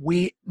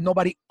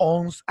 Nobody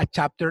owns a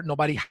chapter.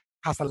 Nobody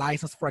has a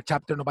license for a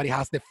chapter. Nobody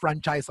has the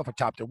franchise of a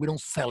chapter. We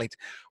don't sell it.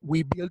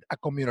 We build a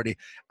community.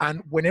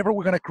 And whenever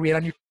we're going to create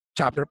a new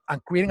chapter,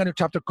 and creating a new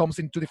chapter comes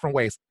in 2 different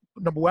ways.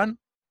 Number one,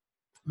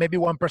 maybe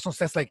one person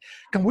says like,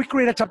 can we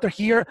create a chapter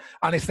here?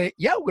 And I say,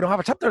 yeah, we don't have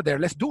a chapter there,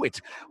 let's do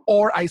it.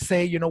 Or I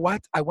say, you know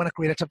what, I want to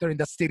create a chapter in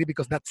that city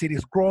because that city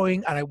is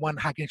growing and I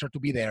want Hacking HR to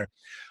be there.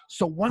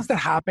 So once that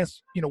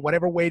happens,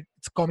 whatever way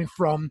it's coming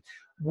from,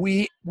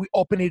 we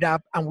open it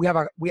up, and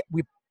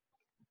we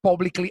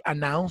publicly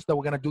announce that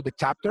we're going to do the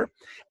chapter,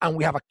 and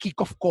we have a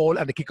kickoff call,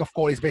 and the kickoff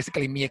call is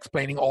basically me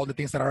explaining all the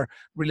things that are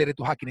related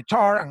to Hacking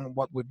HR and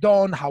what we've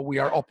done, how we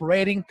are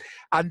operating.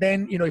 And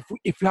then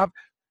if you have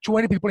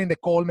 20 people in the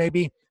call,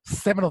 maybe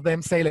 7 of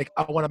them say like,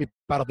 I want to be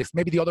part of this.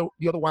 Maybe the other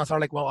ones are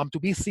like, well, I'm too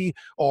busy,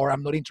 or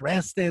I'm not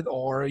interested,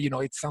 or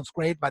it sounds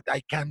great but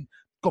I can't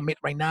commit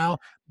right now.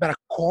 But a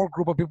core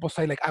group of people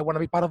say like, I want to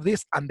be part of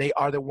this, and they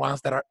are the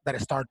ones that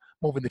start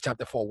moving the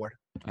chapter forward.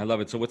 I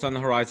love it. So what's on the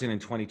horizon in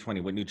 2020?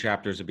 What new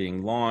chapters are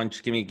being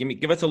launched?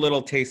 Give us a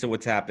little taste of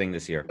what's happening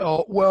this year.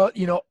 Oh, well,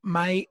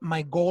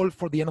 my goal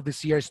for the end of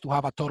this year is to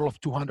have a total of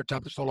 200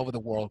 chapters all over the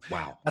world.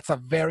 Wow. That's a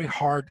very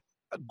hard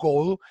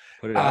goal.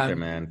 Put it out there,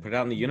 man. Put it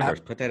out in the universe.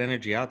 Put that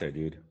energy out there,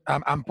 dude.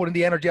 I'm putting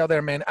the energy out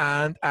there, man.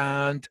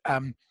 And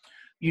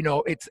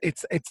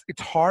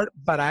it's hard,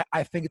 but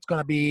I think it's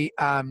going to be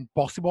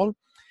possible.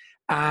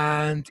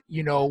 And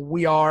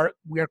we are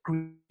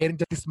creating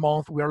just this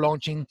month, we are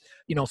launching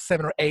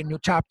 7 or 8 new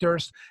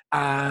chapters,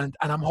 and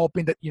I'm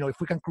hoping that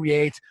if we can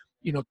create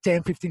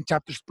 10-15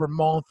 chapters per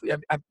month,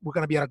 we're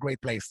going to be at a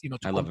great place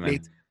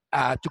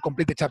to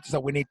complete the chapters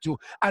that we need to.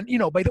 And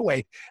by the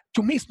way,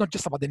 to me, it's not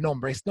just about the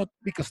number. It's not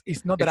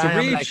that I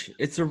am like,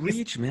 it's a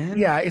reach, man.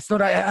 Yeah, it's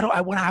not.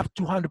 I want to have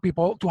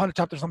 200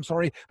 chapters. I'm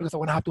sorry, because I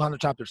want to have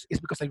 200 chapters. It's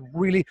because I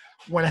really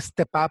want to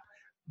step up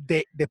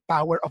the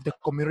power of the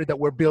community that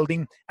we're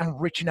building and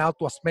reaching out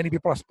to as many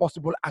people as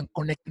possible and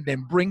connecting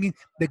them, bringing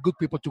the good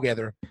people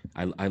together.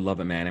 I love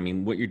it, man. I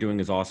mean, what you're doing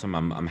is awesome.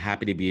 I'm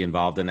happy to be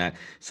involved in that.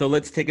 So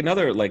let's take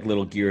another like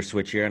little gear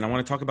switch here, and I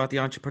want to talk about the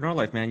entrepreneur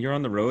life, man. You're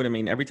on the road. I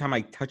mean, every time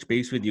I touch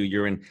base with you,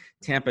 you're in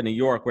Tampa, New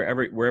York,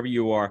 wherever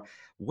you are.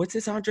 What's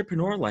this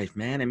entrepreneur life,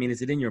 man? I mean,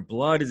 is it in your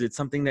blood? Is it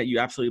something that you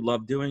absolutely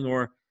love doing,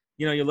 or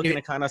you're looking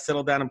to kind of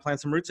settle down and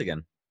plant some roots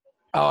again?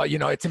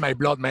 It's in my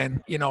blood,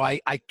 man.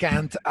 I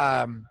can't.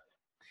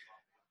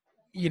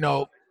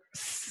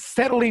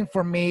 Settling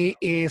for me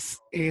is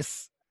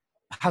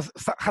has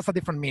a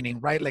different meaning,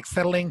 right? Like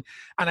settling,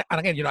 and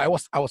again, I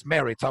was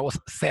married, so I was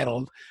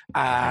settled,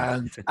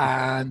 and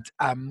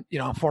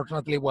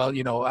unfortunately, well,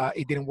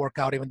 it didn't work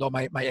out. Even though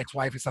my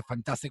ex-wife is a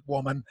fantastic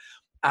woman,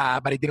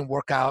 but it didn't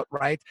work out,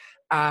 right?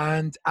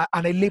 And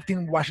I lived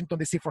in Washington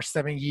D.C. for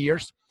 7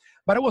 years,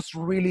 but I was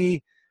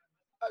really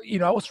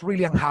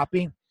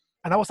unhappy,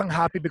 and I was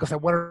unhappy because I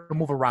wanted to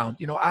move around.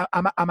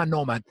 I'm a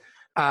nomad,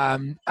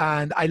 and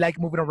I like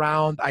moving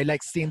around. I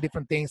like seeing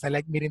different things. I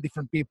like meeting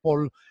different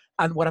people.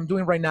 And what I'm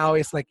doing right now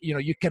is like,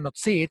 you cannot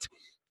see it.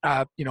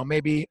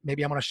 Maybe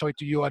I'm gonna show it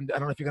to you, and I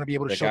don't know if you're gonna be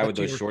able to show the guy that with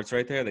to those your. shorts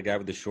right there, the guy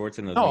with the shorts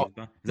and those. No, Is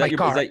my that your?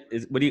 car.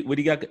 What do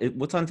you got?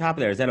 What's on top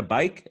of there? Is that a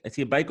bike? I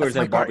see a bike, or is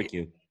That's that my a car.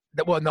 barbecue?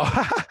 Well, no,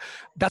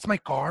 that's my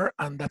car,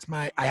 and that's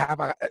I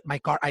have my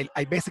car.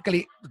 I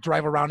basically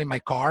drive around in my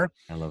car,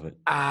 I love it.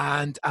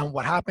 and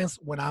what happens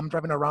when I'm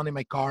driving around in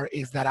my car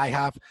is that I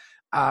have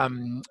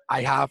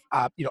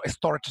a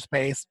storage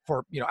space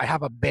for I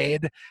have a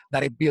bed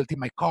that I built in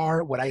my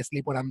car where I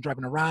sleep when I'm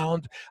driving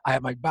around. I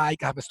have my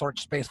bike. I have a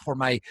storage space for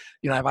my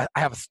I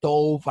have a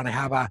stove, and I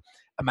have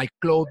my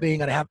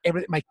clothing, and I have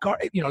everything. My car,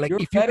 like You're a if you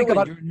think veteran.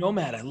 about. You're a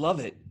nomad. I love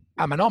it.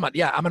 I'm a nomad.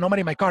 Yeah, I'm a nomad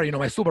in my car.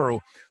 My Subaru.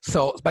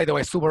 So, by the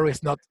way, Subaru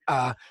is not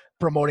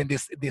promoting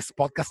this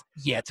podcast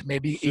yet.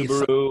 Maybe it's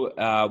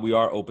Subaru, we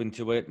are open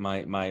to it.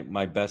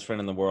 My best friend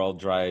in the world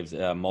drives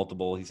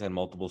multiple. He's had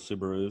multiple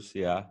Subarus.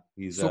 Yeah,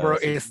 he's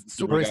Subaru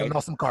is guy. an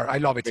awesome car. I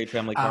love it. Great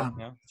family car.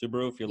 Yeah,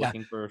 Subaru. If you're Yeah.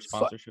 looking for So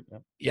sponsorship,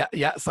 yeah.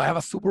 yeah. So I have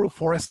a Subaru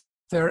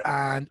Forester,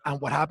 and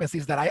what happens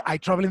is that I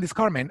travel in this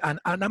car, man, and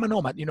I'm a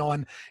nomad.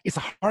 And it's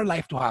a hard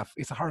life to have.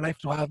 It's a hard life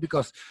to have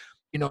because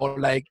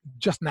like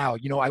just now,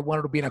 I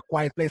wanted to be in a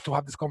quiet place to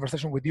have this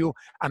conversation with you,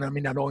 and I'm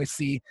in a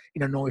noisy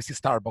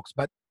Starbucks,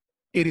 but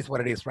it is what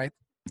it is, right?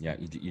 Yeah,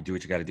 you do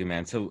what you got to do,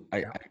 man. So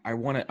Yeah. I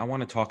want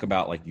to talk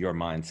about like your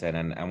mindset,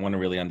 and I want to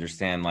really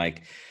understand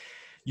like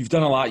you've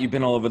done a lot. You've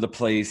been all over the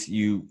place.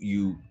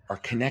 You are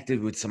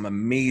connected with some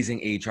amazing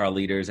HR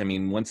leaders. I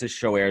mean, once this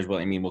show airs,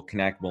 we'll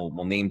connect,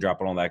 we'll name drop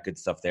and all that good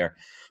stuff there.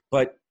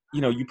 But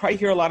you probably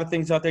hear a lot of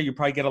things out there. You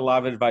probably get a lot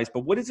of advice.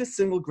 But what is the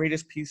single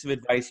greatest piece of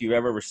advice you've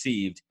ever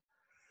received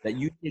that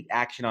you take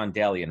action on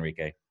daily,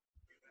 Enrique?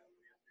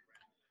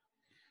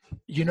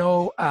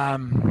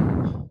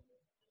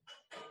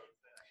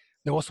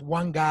 There was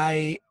one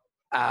guy,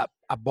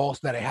 a boss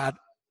that I had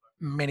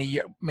many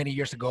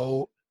years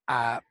ago,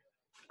 and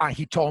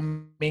he told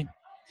me,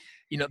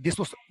 this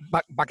was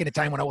back in the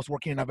time when I was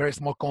working in a very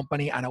small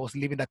company, and I was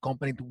leaving that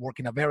company to work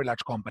in a very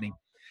large company.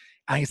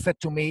 And he said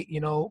to me,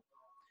 you're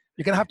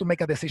gonna have to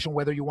make a decision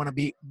whether you want to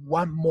be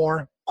one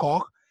more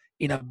cog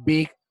in a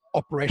big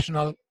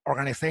operational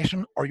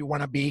organization, or you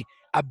want to be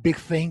a big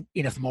thing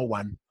in a small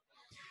one.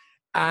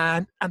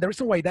 And the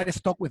reason why that is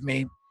stuck with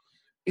me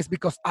is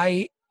because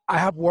I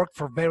have worked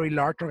for very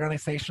large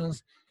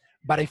organizations,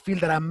 but I feel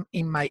that I'm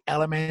in my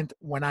element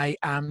when I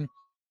am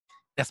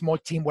a small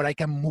team where I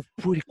can move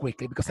pretty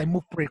quickly, because I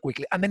move pretty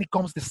quickly. And then it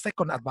comes the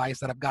second advice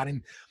that I've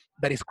gotten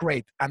that is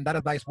great. And that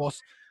advice was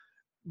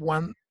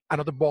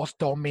another boss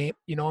told me,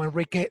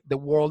 Enrique, the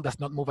world does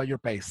not move at your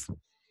pace.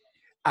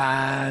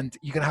 And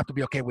you're gonna have to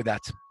be okay with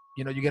that.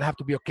 You're gonna have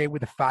to be okay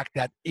with the fact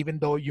that even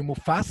though you move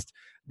fast,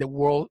 the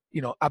world,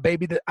 a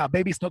baby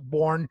is not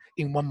born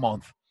in 1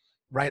 month,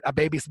 right? A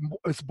baby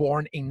is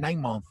born in 9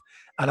 months,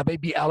 and a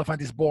baby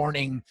elephant is born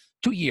in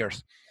 2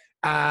 years.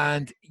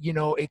 And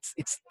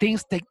it's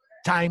things take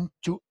time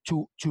to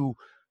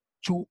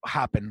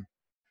happen,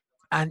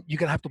 and you're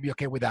gonna have to be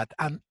okay with that.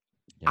 And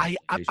Yeah,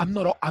 I'm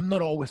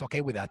not always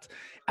okay with that.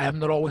 I am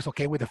not always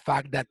okay with the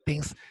fact that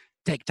things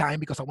take time,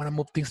 because I want to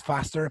move things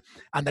faster,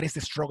 and that is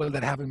the struggle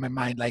that I have in my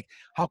mind. Like,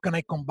 how can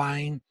I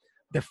combine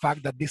the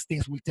fact that these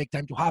things will take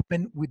time to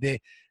happen with the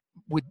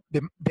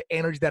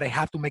energy that I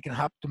have to make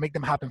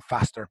them happen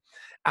faster?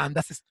 And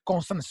that's a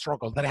constant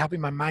struggle that I have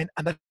in my mind,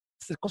 and that's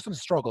a constant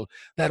struggle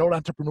that all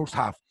entrepreneurs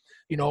have.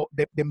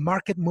 The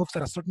market moves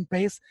at a certain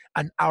pace,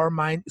 and our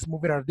mind is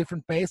moving at a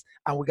different pace,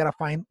 and we got to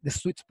find the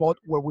sweet spot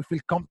where we feel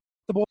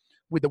comfortable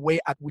with the way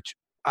at which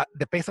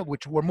the pace at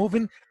which we're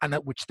moving and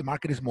at which the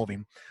market is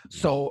moving.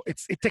 So it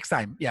takes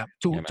time, yeah,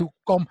 Yeah, man. to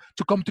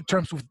come to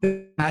terms with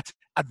that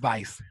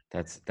advice.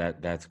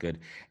 That's good.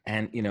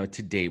 And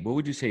to date, what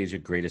would you say is your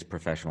greatest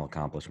professional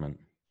accomplishment?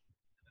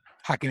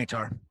 Hacking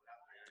HR.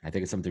 I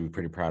think it's something to be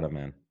pretty proud of,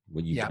 man.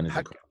 What you've Yeah, done is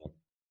incredible.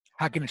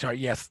 hacking HR.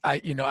 Yes,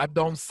 I've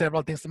done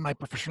several things in my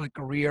professional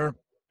career.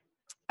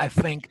 I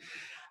think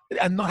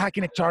and not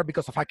hacking HR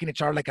because of hacking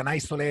HR like an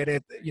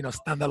isolated,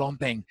 standalone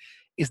thing.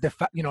 Is the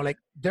fact, like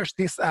there's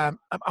this. I'm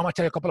gonna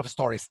tell you a couple of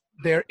stories.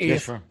 There Yeah,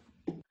 is sure.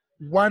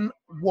 one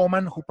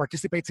woman who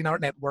participates in our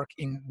network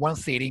in one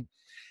city,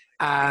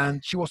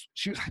 and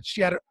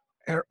she had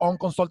her own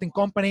consulting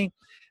company,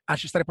 and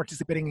she started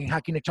participating in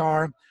hacking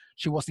HR.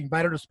 She was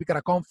invited to speak at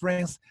a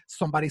conference.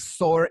 Somebody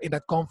saw her in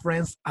that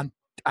conference and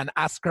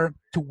asked her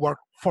to work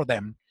for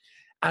them,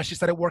 and she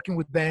started working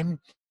with them.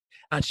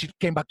 And she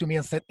came back to me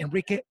and said,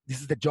 Enrique,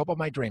 this is the job of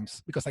my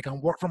dreams because I can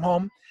work from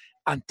home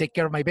and take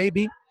care of my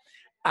baby.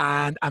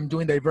 And I'm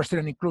doing diversity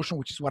and inclusion,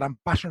 which is what I'm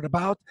passionate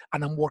about.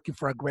 And I'm working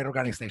for a great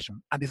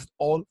organization. And this is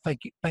all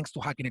thanks to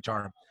hacking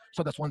HR.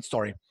 So that's one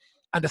story.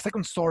 And the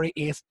second story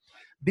is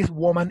this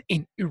woman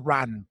in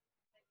Iran.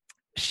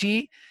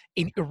 She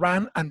in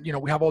Iran, and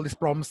we have all these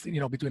problems,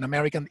 between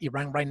America and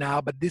Iran right now.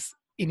 But this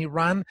in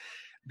Iran,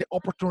 the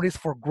opportunities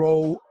for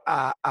grow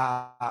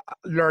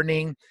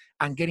learning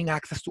and getting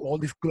access to all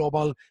these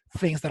global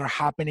things that are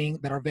happening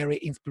that are very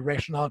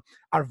inspirational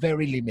are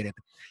very limited.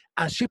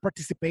 And she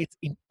participates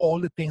in all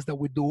the things that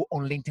we do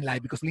on LinkedIn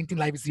Live because LinkedIn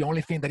Live is the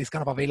only thing that is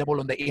kind of available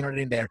on the internet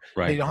in there.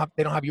 Right. They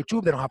don't have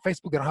YouTube, they don't have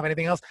Facebook, they don't have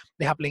anything else.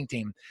 They have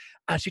LinkedIn.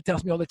 And she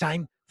tells me all the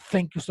time,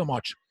 thank you so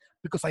much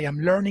because I am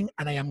learning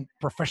and I am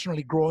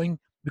professionally growing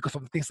because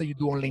of the things that you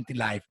do on LinkedIn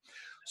Live.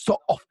 So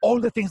of all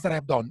the things that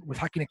I've done with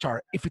hacking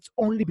HR, if it's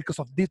only because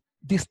of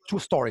these two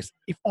stories,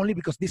 if only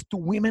because these two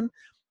women,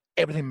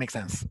 everything makes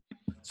sense.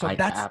 So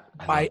that's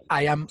why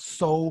I am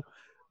so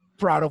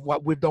proud of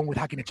what we've done with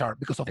hacking HR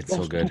because of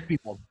those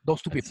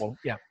two people.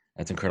 Yeah.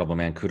 That's incredible,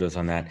 man. Kudos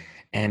on that.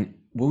 And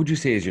what would you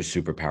say is your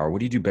superpower? What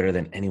do you do better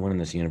than anyone in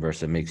this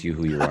universe that makes you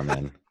who you are,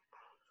 man?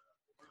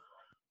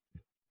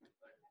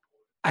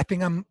 I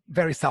think I'm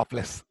very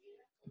selfless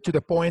to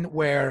the point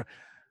where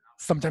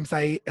sometimes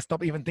I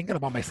stop even thinking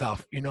about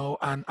myself,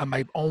 and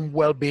my own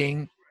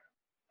well-being.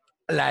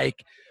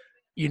 Like,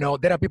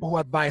 there are people who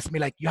advise me,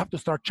 like, you have to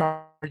start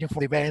charging for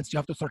the events, you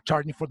have to start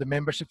charging for the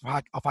membership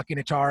of Hacking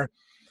HR,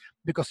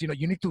 because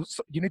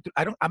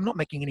I'm not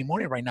making any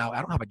money right now.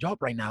 I don't have a job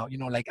right now.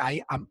 Like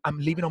I'm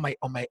living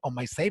on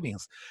my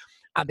savings,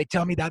 and they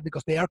tell me that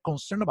because they are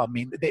concerned about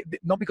me.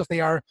 Not because they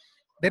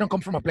don't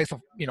come from a place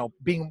of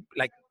being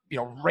like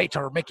rich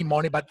or making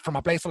money, but from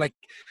a place of like,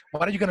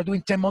 what are you gonna do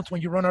in 10 months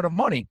when you run out of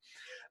money?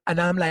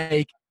 And I'm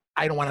like,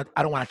 I don't want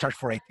to charge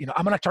for it.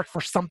 I'm gonna charge for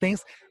some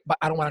things, but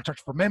I don't want to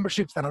charge for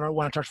memberships, and I don't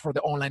want to charge for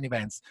the online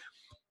events.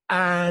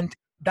 And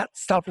that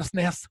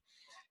selflessness,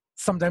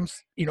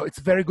 sometimes it's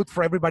very good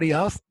for everybody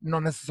else,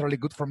 not necessarily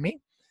good for me.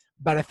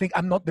 But I think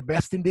I'm not the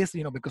best in this,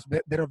 because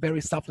there are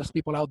very selfless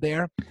people out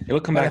there. It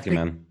will come back to you,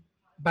 man.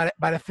 But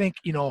I think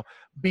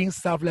being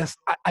selfless,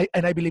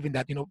 I believe in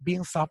that.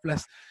 Being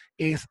selfless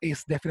is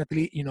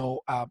definitely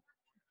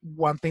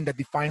one thing that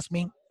defines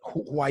me,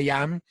 who I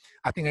am.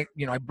 I think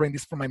I bring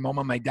this from my mom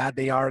and my dad.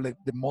 They are like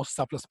the most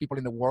selfless people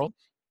in the world,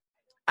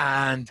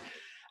 and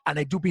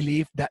I do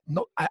believe that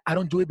I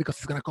don't do it because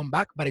it's going to come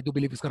back, but I do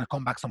believe it's going to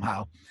come back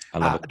somehow. I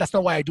love it. That's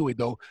not why I do it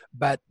though,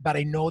 but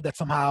I know that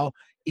somehow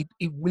it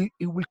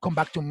will come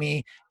back to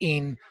me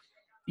in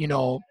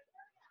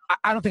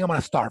I don't think I'm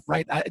gonna starve,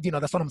 right?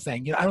 That's what I'm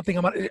saying. I don't think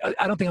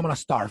I'm gonna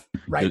starve,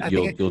 right?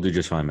 You'll do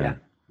just fine,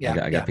 man.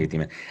 Yeah. I got faith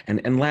in you,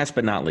 man. And last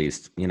but not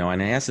least, and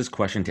I ask this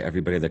question to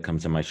everybody that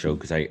comes on my show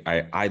because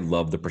I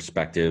love the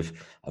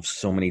perspective of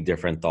so many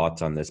different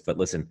thoughts on this. But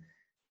listen,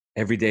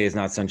 every day is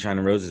not sunshine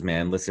and roses,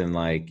 man. Listen,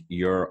 like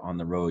you're on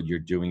the road, you're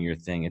doing your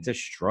thing. It's a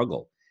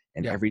struggle,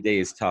 and every day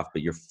is tough.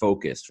 But you're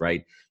focused,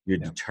 right? You're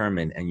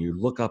determined, and you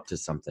look up to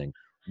something.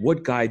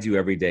 What guides you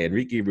every day,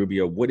 Enrique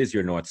Rubio? What is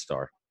your North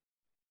Star?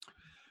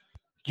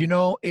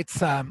 It's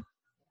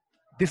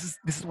this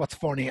is what's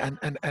funny, and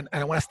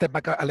I want to step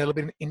back a little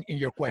bit in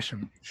your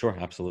question. Sure,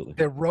 absolutely.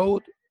 The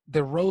road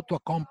to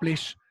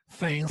accomplish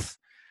things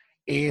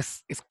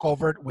is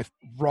covered with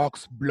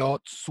rocks,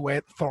 blood,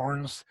 sweat,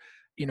 thorns,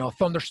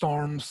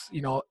 thunderstorms,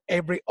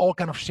 all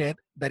kind of shit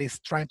that is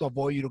trying to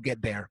avoid you to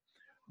get there,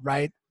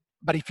 right?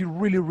 But if you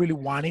really, really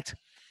want it,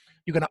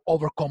 you're gonna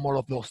overcome all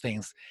of those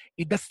things.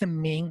 It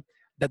doesn't mean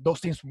that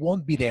those things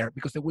won't be there,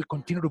 because they will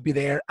continue to be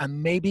there.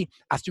 And maybe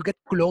as you get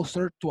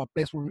closer to a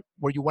place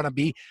where you want to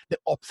be, the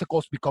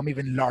obstacles become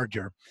even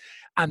larger,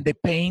 and the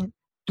pain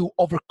to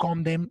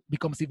overcome them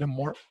becomes even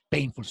more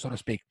painful, so to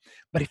speak.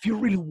 But if you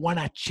really want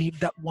to achieve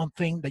that one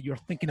thing that you're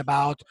thinking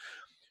about,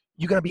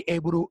 you're going to be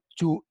able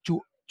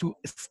to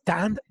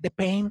stand the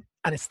pain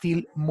and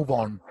still move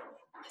on.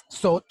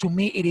 So to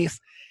me,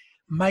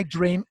 my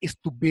dream is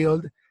to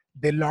build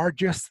the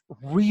largest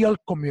real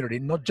community,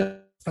 not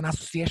just an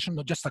association,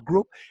 not just a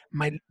group.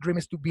 My dream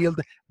is to build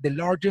the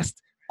largest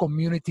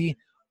community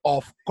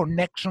of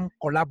connection,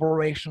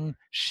 collaboration,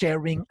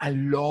 sharing,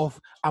 and love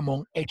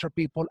among HR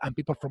people and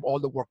people from all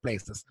the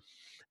workplaces.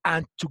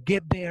 And to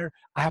get there,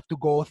 I have to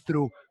go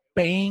through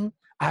pain,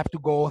 I have to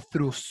go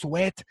through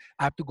sweat,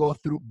 I have to go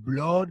through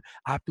blood,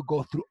 I have to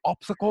go through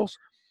obstacles.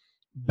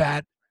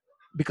 But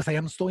because I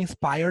am so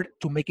inspired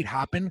to make it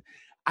happen,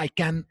 I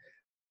can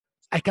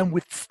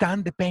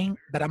withstand the pain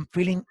that I'm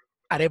feeling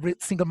at every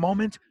single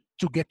moment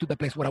to get to the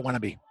place where I want to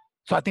be.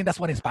 So I think that's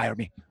what inspired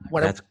me.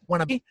 What That's I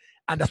want to be,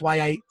 and that's why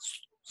I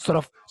sort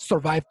of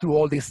survived through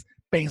all these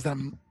pains that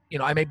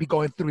I may be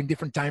going through in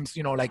different times.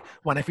 Like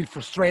when I feel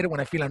frustrated,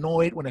 when I feel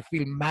annoyed, when I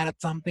feel mad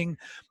at something,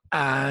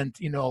 and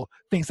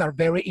things are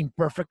very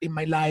imperfect in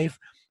my life,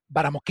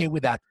 but I'm okay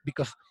with that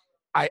because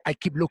I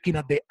keep looking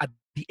at the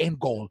end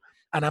goal.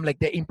 And I'm like,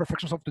 the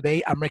imperfections of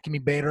today are making me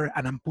better,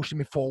 and I'm pushing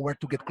me forward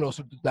to get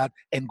closer to that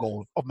end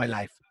goal of my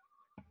life.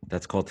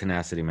 That's called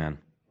tenacity, man.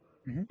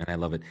 Mm-hmm. And I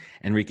love it.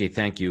 Enrique,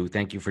 thank you.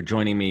 Thank you for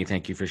joining me.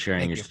 Thank you for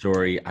sharing your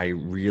story. I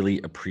really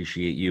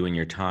appreciate you and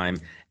your time.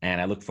 And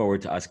I look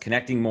forward to us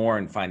connecting more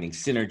and finding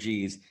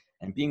synergies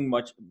and being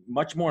much,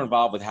 much more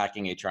involved with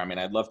Hacking HR. I mean,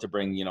 I'd love to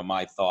bring,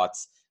 my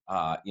thoughts,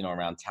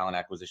 around talent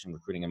acquisition,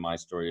 recruiting in my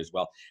story as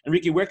well.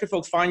 Enrique, where can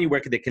folks find you? Where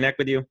can they connect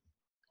with you?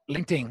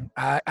 LinkedIn.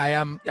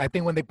 I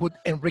think when they put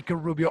Enrique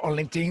Rubio on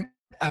LinkedIn,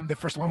 I'm the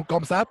first one who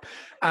comes up,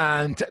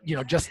 and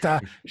just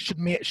shoot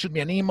me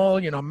an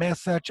email,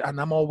 message, and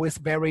I'm always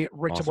very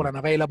reachable and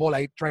available.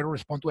 I try to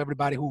respond to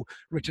everybody who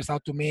reaches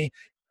out to me,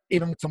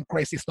 even with some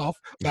crazy stuff,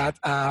 but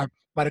I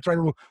try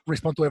to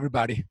respond to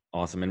everybody.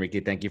 Awesome. Enrique,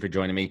 thank you for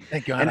joining me.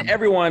 Thank you, Adam. And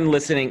everyone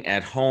listening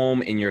at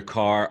home, in your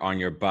car, on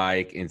your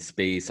bike, in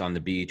space, on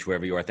the beach,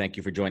 wherever you are, thank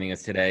you for joining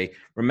us today.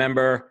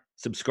 Remember,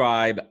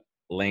 subscribe,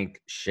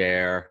 link,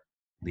 share,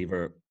 leave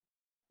a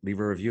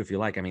review if you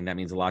like. I mean, that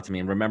means a lot to me.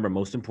 And remember,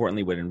 most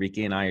importantly, what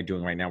Enrique and I are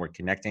doing right now, we're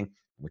connecting.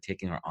 We're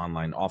taking our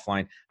online,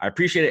 offline. I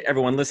appreciate it,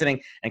 everyone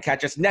listening, and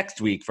catch us next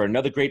week for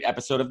another great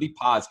episode of the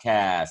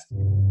podcast.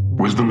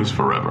 Wisdom is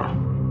forever,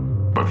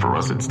 but for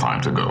us, it's time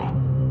to go.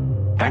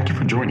 Thank you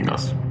for joining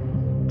us.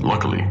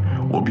 Luckily,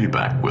 we'll be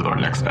back with our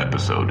next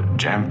episode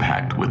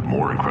jam-packed with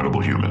more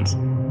incredible humans.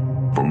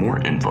 For more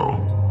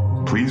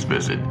info, please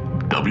visit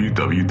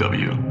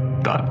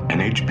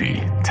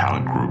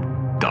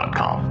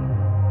www.nhptalentgroup.com.